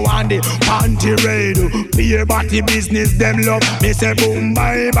still no on the panty raid. Pay body business them love. Me say boom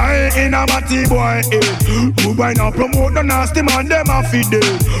bye bye in a body boy head. Who boy now promote the nasty man them a feed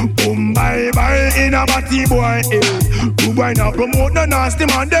it. Boom bye bye in a body boy head. Who boy now promote the nasty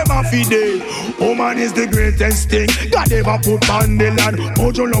man them a feed it. Oh man is the greatest thing God ever put on the land.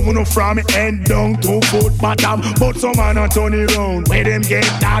 Buju love no from head down to foot bottom. But some man a turn it round. Where them get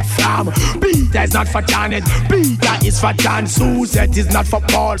that from? Peter is not for Janet, Peter is for John. Suzette is not for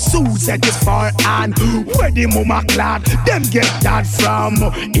Paul, Suzette is for Anne. Where the MathCla, them get that from?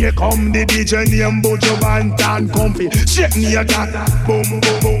 Here come the DJ named Buju Banton. Comfy, shake me a cat. Boom,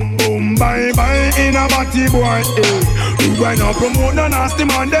 boom, boom, boom. Bye, bye, in a batty boy, eh. You going to promote the nasty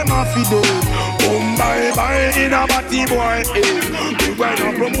man, them a fido. Boom, bye, bye, in a batty boy, eh. You going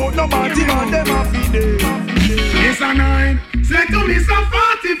to promote the batty man, them a fido. It's a 9, say to me some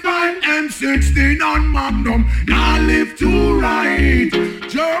 45, M16 on Magnum, now live to right.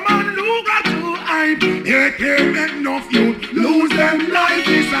 German Luger to hype, here came enough youth, lose them life.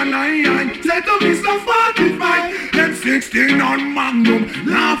 It's a 9, say to me some 45, M16 on Magnum,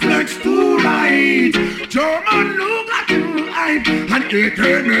 now flex to right. German Luger to hype, and here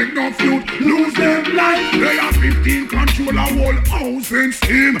came enough youth, lose them life. They are 15 control a whole house in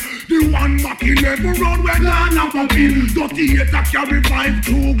steam. The one Mach 11 run when land up a pin. 38 a carry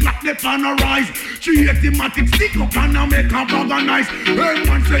 5-2 Glock the pan a rise. 380 matic stick up and a make a bag of nice. Hey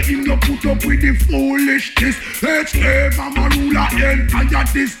man say him no put up with the foolishness. HK Mama ruler entire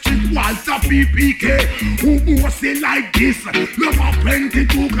district. Walter PPK who say like this. Love a plenty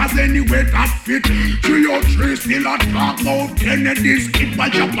too cause anyway that fit. 303 still a talk about Kennedy's kid by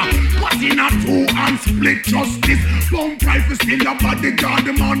chopper. But in a 2 and split justice. Bump rifle still a bodyguard.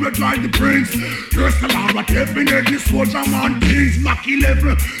 The man will drive the prince. First of all, definitely soldier man things. Mach 11,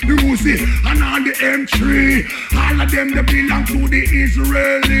 the Uzi, and on the M3. All of them they belong to the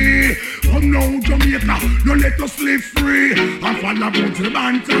Israeli. Come now Jamaica, no let us live free. And follow go to the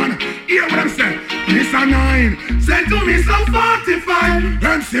Banton. Hear what I'm saying? This a 9, send to me some 45.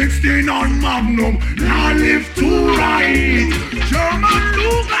 M16 16 on Magnum, now live to right. German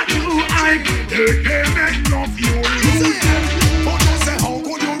look at you, they can't make no of you lose. But you say, how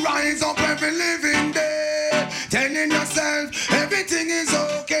could you rise up every living day? Telling yourself everything is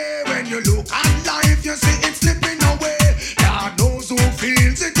okay. When you look at life, you see it slipping away. God knows who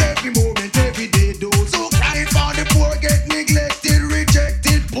feels it every moment, every day. Those who cry for the poor get neglected,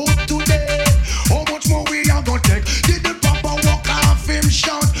 rejected, put to death. How much more we are gonna take? Did the papa walk off him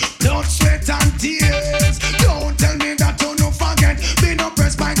shout? Blood, sweat and tears. Don't tell me that you no forget. Being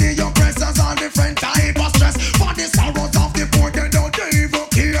oppressed by the oppressors, all different type of stress. For the sorrows of the poor, they don't even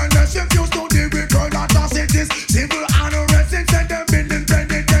care unless you used to deal with girl atrocities. Civil unrest, instead them building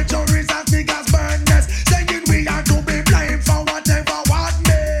penitentiaries as big as burn nests. Saying we are to be blamed for whatever what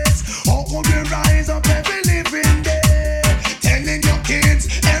makes. How could we rise up every living day? Telling your kids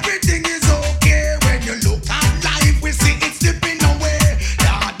everything is okay. When you look at life, we see it slipping away.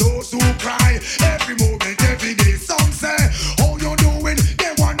 There are those who cry every moment, every day. Some say, how you doing?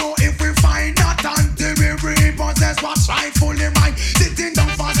 They want to know if we find that until we repossess what's rightfully mine. Sitting down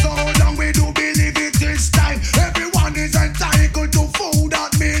for so long, we do believe it is time. Everyone is entitled to food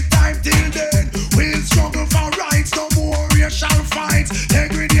at mealtime. Till then, we'll struggle for rights. No more racial fights.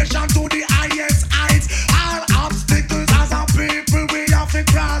 Degradation to the highest heights. All obstacles as a people we have to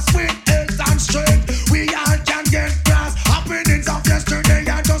cross with health and strength. We all can get past. Happenings of yesterday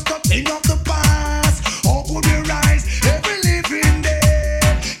are just a thing of the past. How could we rise every living day?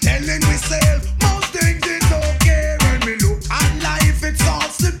 Telling myself most things is okay. When we look at life, it's all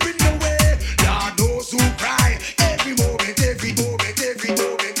slipping away. There are those who cry every moment, every moment, every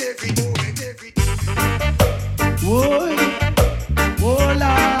moment, every moment, every Whoa, whoa,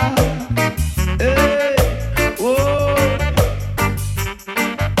 la, hey, whoa,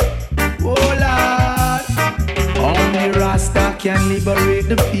 whoa, la. Only Rasta can liberate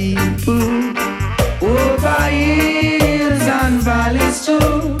the people over hills and valleys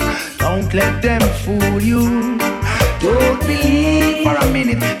too. Don't let them fool you. Don't believe for a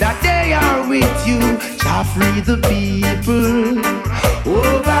minute that they are with you. Shall free the people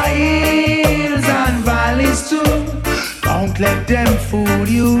over hills and valleys too. Don't let them fool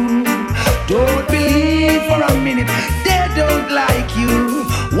you. Don't believe for a minute they don't like you.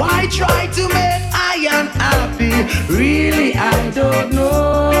 Why try to make I unhappy? Really, I don't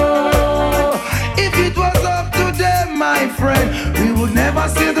know. If it was up to them, my friend, we would never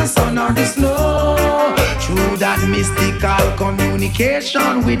see the sun or the snow. Through that mystical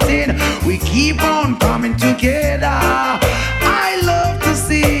communication within, we keep on coming together. I love to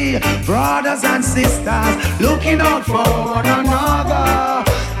see brothers and sisters looking out for one another.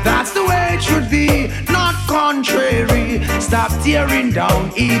 That's the way it should be, not contrary. Stop tearing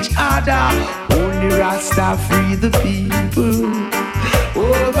down each other. Only Rasta free the people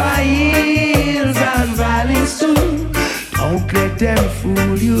over hills and valleys too. Don't let them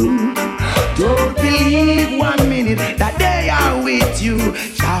fool you. Don't believe 1 minute that they are with you.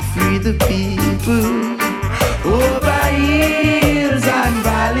 Shall free the people over hills and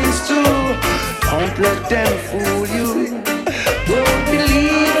valleys too. Don't let them fool you. Don't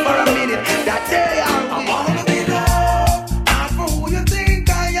believe for a minute that they are with you. I wanna be loved, not for who you think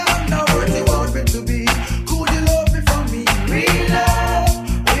I am, not what you want me to be. Could you love me for me? Real love,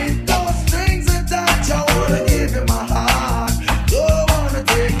 with those strings attached. I wanna give you my heart, don't wanna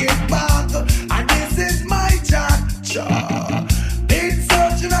take it back. And this is my chance. Been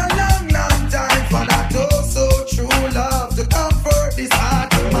searching a long, long time for that oh so true love to comfort this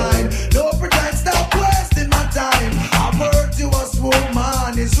heart of mine. No pretend, stop wasting my time. A virtuous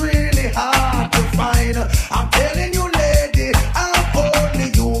woman is really hard to find. I'm telling you, lady, I'm only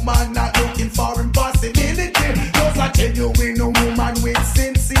human, not looking for impossibility. Cause I genuine woman with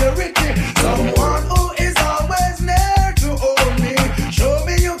sincerity. Someone who is always near to hold me. Show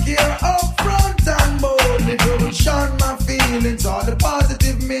me you care up front and boldly. Don't shun my feelings, all the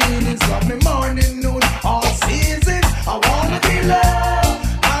positive meanings of me morning, noon, all seasons. I wanna be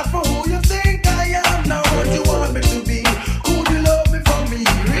loved, not for who you think I am, not what you want me to be. Could you love me for me?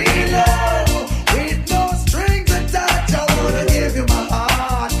 Real love, with no strings attached. I wanna give you my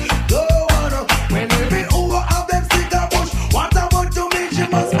heart. Don't wanna, when every hour of them stick a push. What about to me? She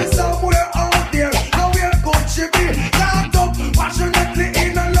must be somewhere out there. Now where could she be? Locked up, passionately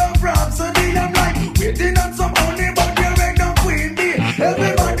in a love rhapsody. I'm like waiting on some honey, but there ain't no queen bee.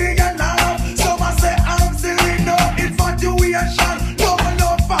 Everybody can laugh, some I say I'm silly. No infatuation, no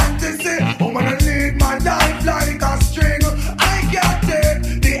fantasy. I'm gonna lead my life like a string. I can't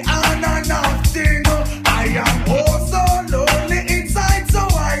take the on and off thing. I am oh so lonely inside, so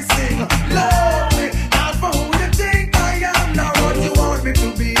I sing. Love me, not for who you think I am, not what you want me to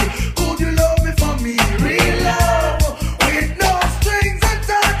be.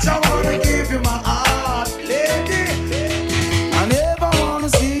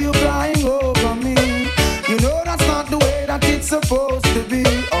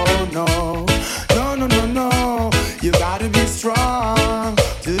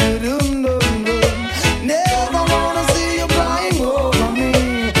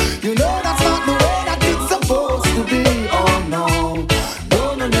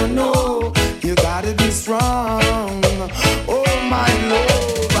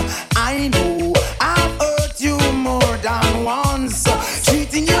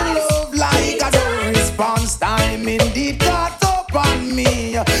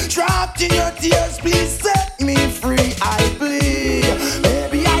 Trapped in your tears, please set me free, I plead.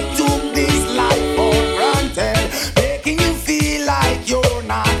 Maybe I took this life for granted, making you feel like you're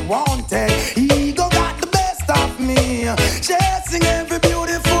not wanted. Ego got the best of me, chasing every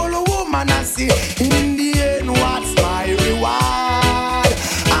beautiful woman I see. In the end, what's my reward?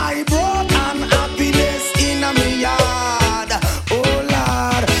 I brought unhappiness in a me yard. Oh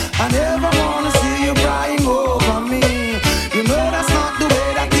Lord, I never wanna see you crying over me. You know that's not the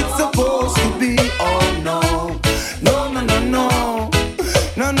way that it's supposed to be. Oh no, no, no, no, no,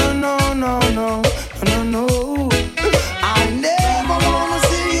 no, no, no, no, no, no, no. I never wanna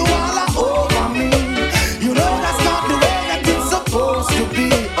see you all over me. You know that's not the way that it's supposed to be.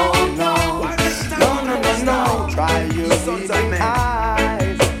 Oh no, no, no, no, no. Try your bleeding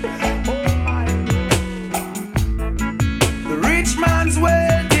eyes. The rich man's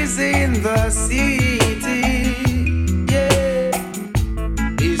wealth is in the city. Yeah.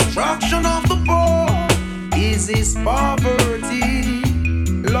 Destruction of the poor is his poverty.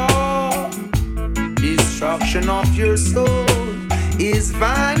 Lord, destruction of your soul is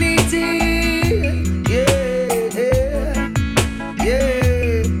vanity. Yeah,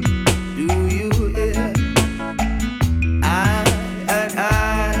 yeah. Do you hear?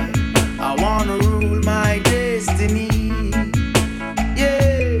 I wanna rule my destiny.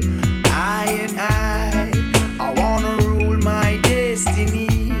 Yeah, I wanna rule my destiny.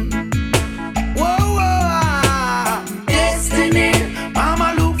 Whoa, whoa, destiny.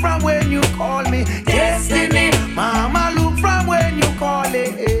 Mama, look from when you call me. Destiny. Mama, look from when you call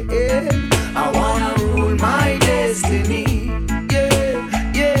it. I wanna rule my destiny. Yeah,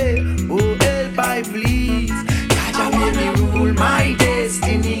 yeah. Oh, help I please. Jaja, make me rule my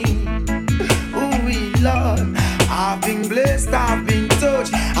destiny. Oh, we Lord, I've been blessed, I've been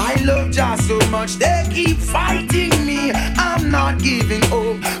touched. I love Jah so much, they keep fighting me. I'm not giving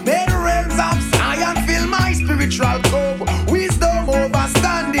up. May the realms of Zion fill my spiritual cup. Wisdom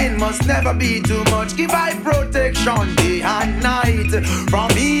overstanding must never be too much. Give I protection day and night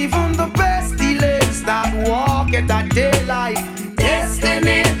from even the pestilence that walk at that daylight.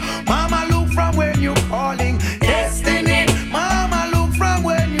 Destiny, Mama, look from when you calling. Destiny, Mama, look from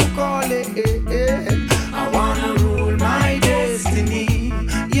when you calling. I wanna rule my destiny.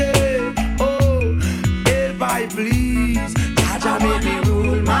 Yeah, oh, help I please. Jaja, make me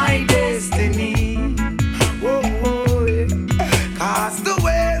rule my destiny. Whoa, whoa, yeah. Cause the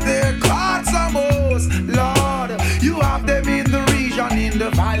way their cards are most, Lord, you have them in the region, in the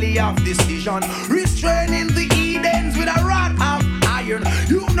valley of decision, restraining the Edens with a rod of iron.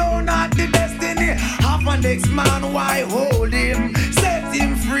 You know not the destiny of a next man, why hold him? Set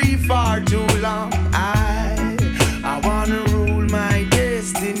him free for too long. I wanna rule my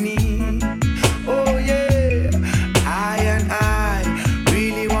destiny. Oh yeah, I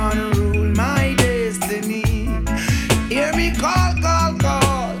really wanna rule my destiny. Hear me call, call,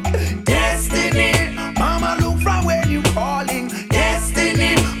 call. Destiny, Mama, look from when you calling.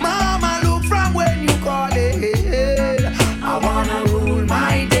 Destiny, Mama, look from when you calling. I wanna rule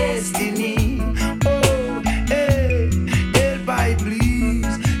my destiny. Oh, hey, help I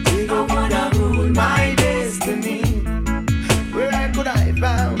please. Take over, I wanna rule my destiny. Where I could I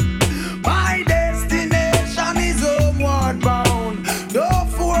found? My destination is homeward bound. No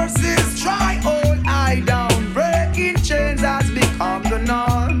forces try hold I down. Breaking chains has become the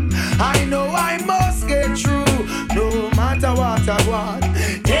norm. I know I must get through, no matter what I want.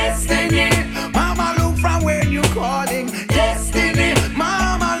 Destiny, Mama, look from when you calling. Destiny,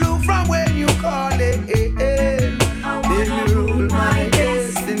 Mama, look from when you calling. Let me rule my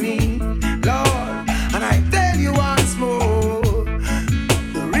destiny, Lord. And I tell you once more,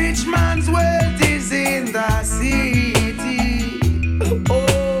 the rich man's wealth is in the city.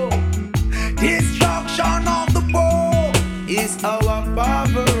 Oh, destruction of the poor is our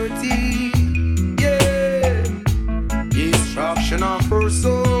poverty. Yeah, destruction of her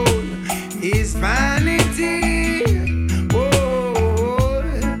soul is vanity. Oh,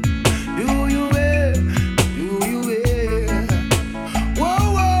 do you wear? Do you wear?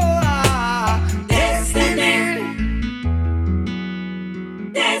 Whoa, whoa, destiny.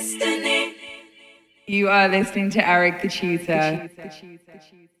 Destiny. You are listening to Eric the Tutor.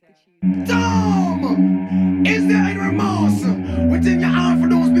 Tom, is there any remorse within your heart for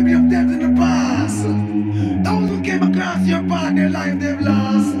those people you've dealt in the past? Those who came across your path, their life they've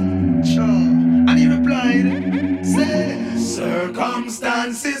lost. Sure. And you replied, say,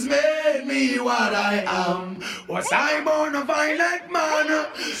 circumstances made me what I am. Was I born a violent man?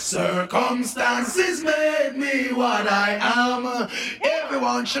 Circumstances made me what I am.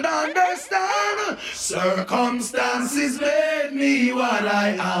 Everyone should understand. Circumstances made me what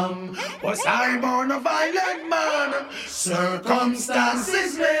I am. Was I born a violent man?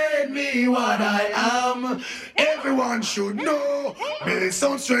 Circumstances made me what I am. Everyone should know. May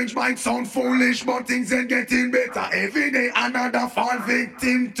sound strange, might sound foolish, but things ain't getting better. Every day another fall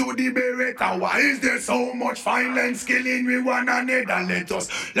victim to the beretta. Why is there so much violence killing we one another? Let us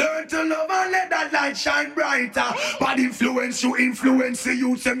learn to love and let that light shine brighter. Bad influence you influence the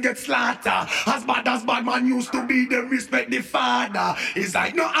youth and get slaughtered. As bad man used to be, them respect the father. It's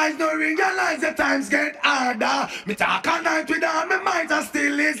like no eyes no realize the times get harder. Me talk all night with all my might and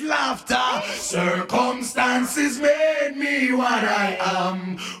still is laughter. Circumstances made me what I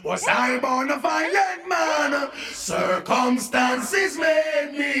am. Was I born a violent man? Circumstances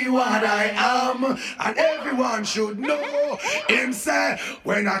made me what I am. And everyone should know. Him say,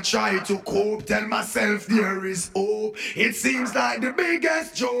 when I try to cope, tell myself there is hope. It seems like the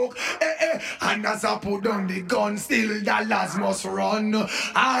biggest joke. And as I put down the gun, still dollars must run.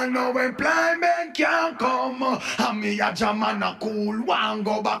 I know employment can't come. And me a jam and a cool one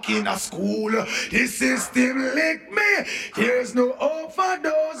go back in a school. The system lick me. There's no hope for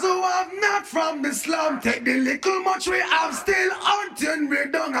those who have not from the slum. Take the little much we have, still hunting we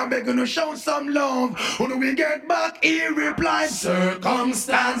down. I'm begging to show some love. When we get back, he replied,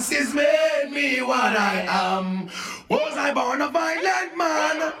 circumstances made me what I am. Was I born a violent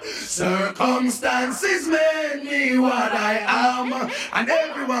man? Circumstances made me what I am. And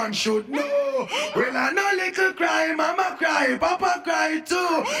everyone should know. Well, I know little cry, mama cry, papa cry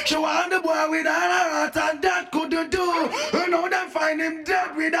too. She want the boy with a heart and that couldn't do. You know them find him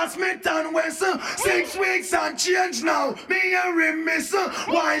dead with a Smith and Wesson. 6 weeks and change now, me a remiss.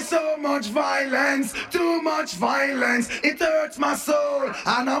 Why so much violence? Too much violence. It hurts my soul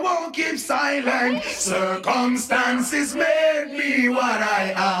and I won't keep silent. Circumstances made me what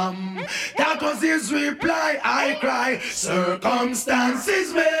I am. That was his reply, I cry.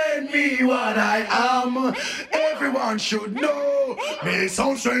 Circumstances made me what I am. Everyone should know. May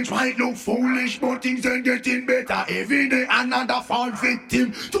sound strange, might look foolish, but things ain't getting better. Every day another fall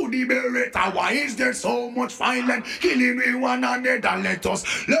victim to the beretta. Why is there so much violence killing we one another? Let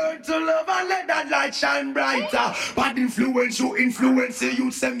us learn to love and let that light shine brighter. Bad influence you influence the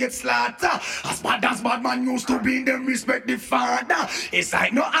youths and get slaughtered. As bad man used to be, them respect the father. It's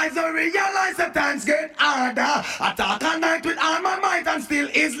like no eyes don't realize the times get harder. I talk all night with all my might and still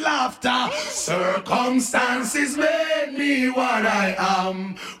is laughter. Circumstances made me what I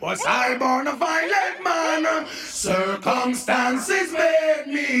am. Was I born a violent man? Circumstances made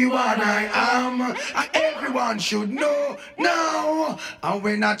me what I am. And everyone should know now. And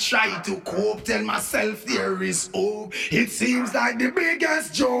when I try to cope, tell myself there is hope. It seems like the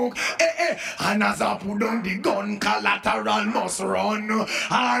biggest joke. And as I put down the gun, collateral must run.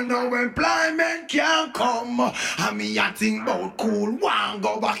 I know employment can't come. And me a think about cool one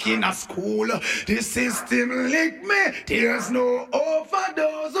go back in a school. The system lick me. There's no hope for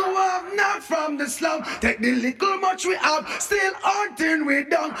those who have not from the slum. Take the little much we have, still hunting we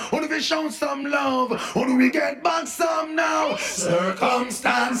down. How do we show some love? How do we get back some now?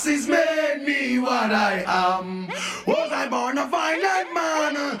 Circumstances made me what I am. Was I born a violent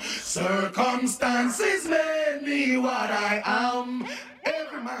man? Circumstances made me what I am.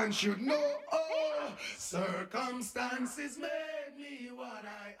 Every man should know. Oh, circumstances made me what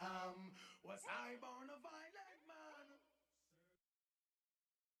I am. Was I born a violent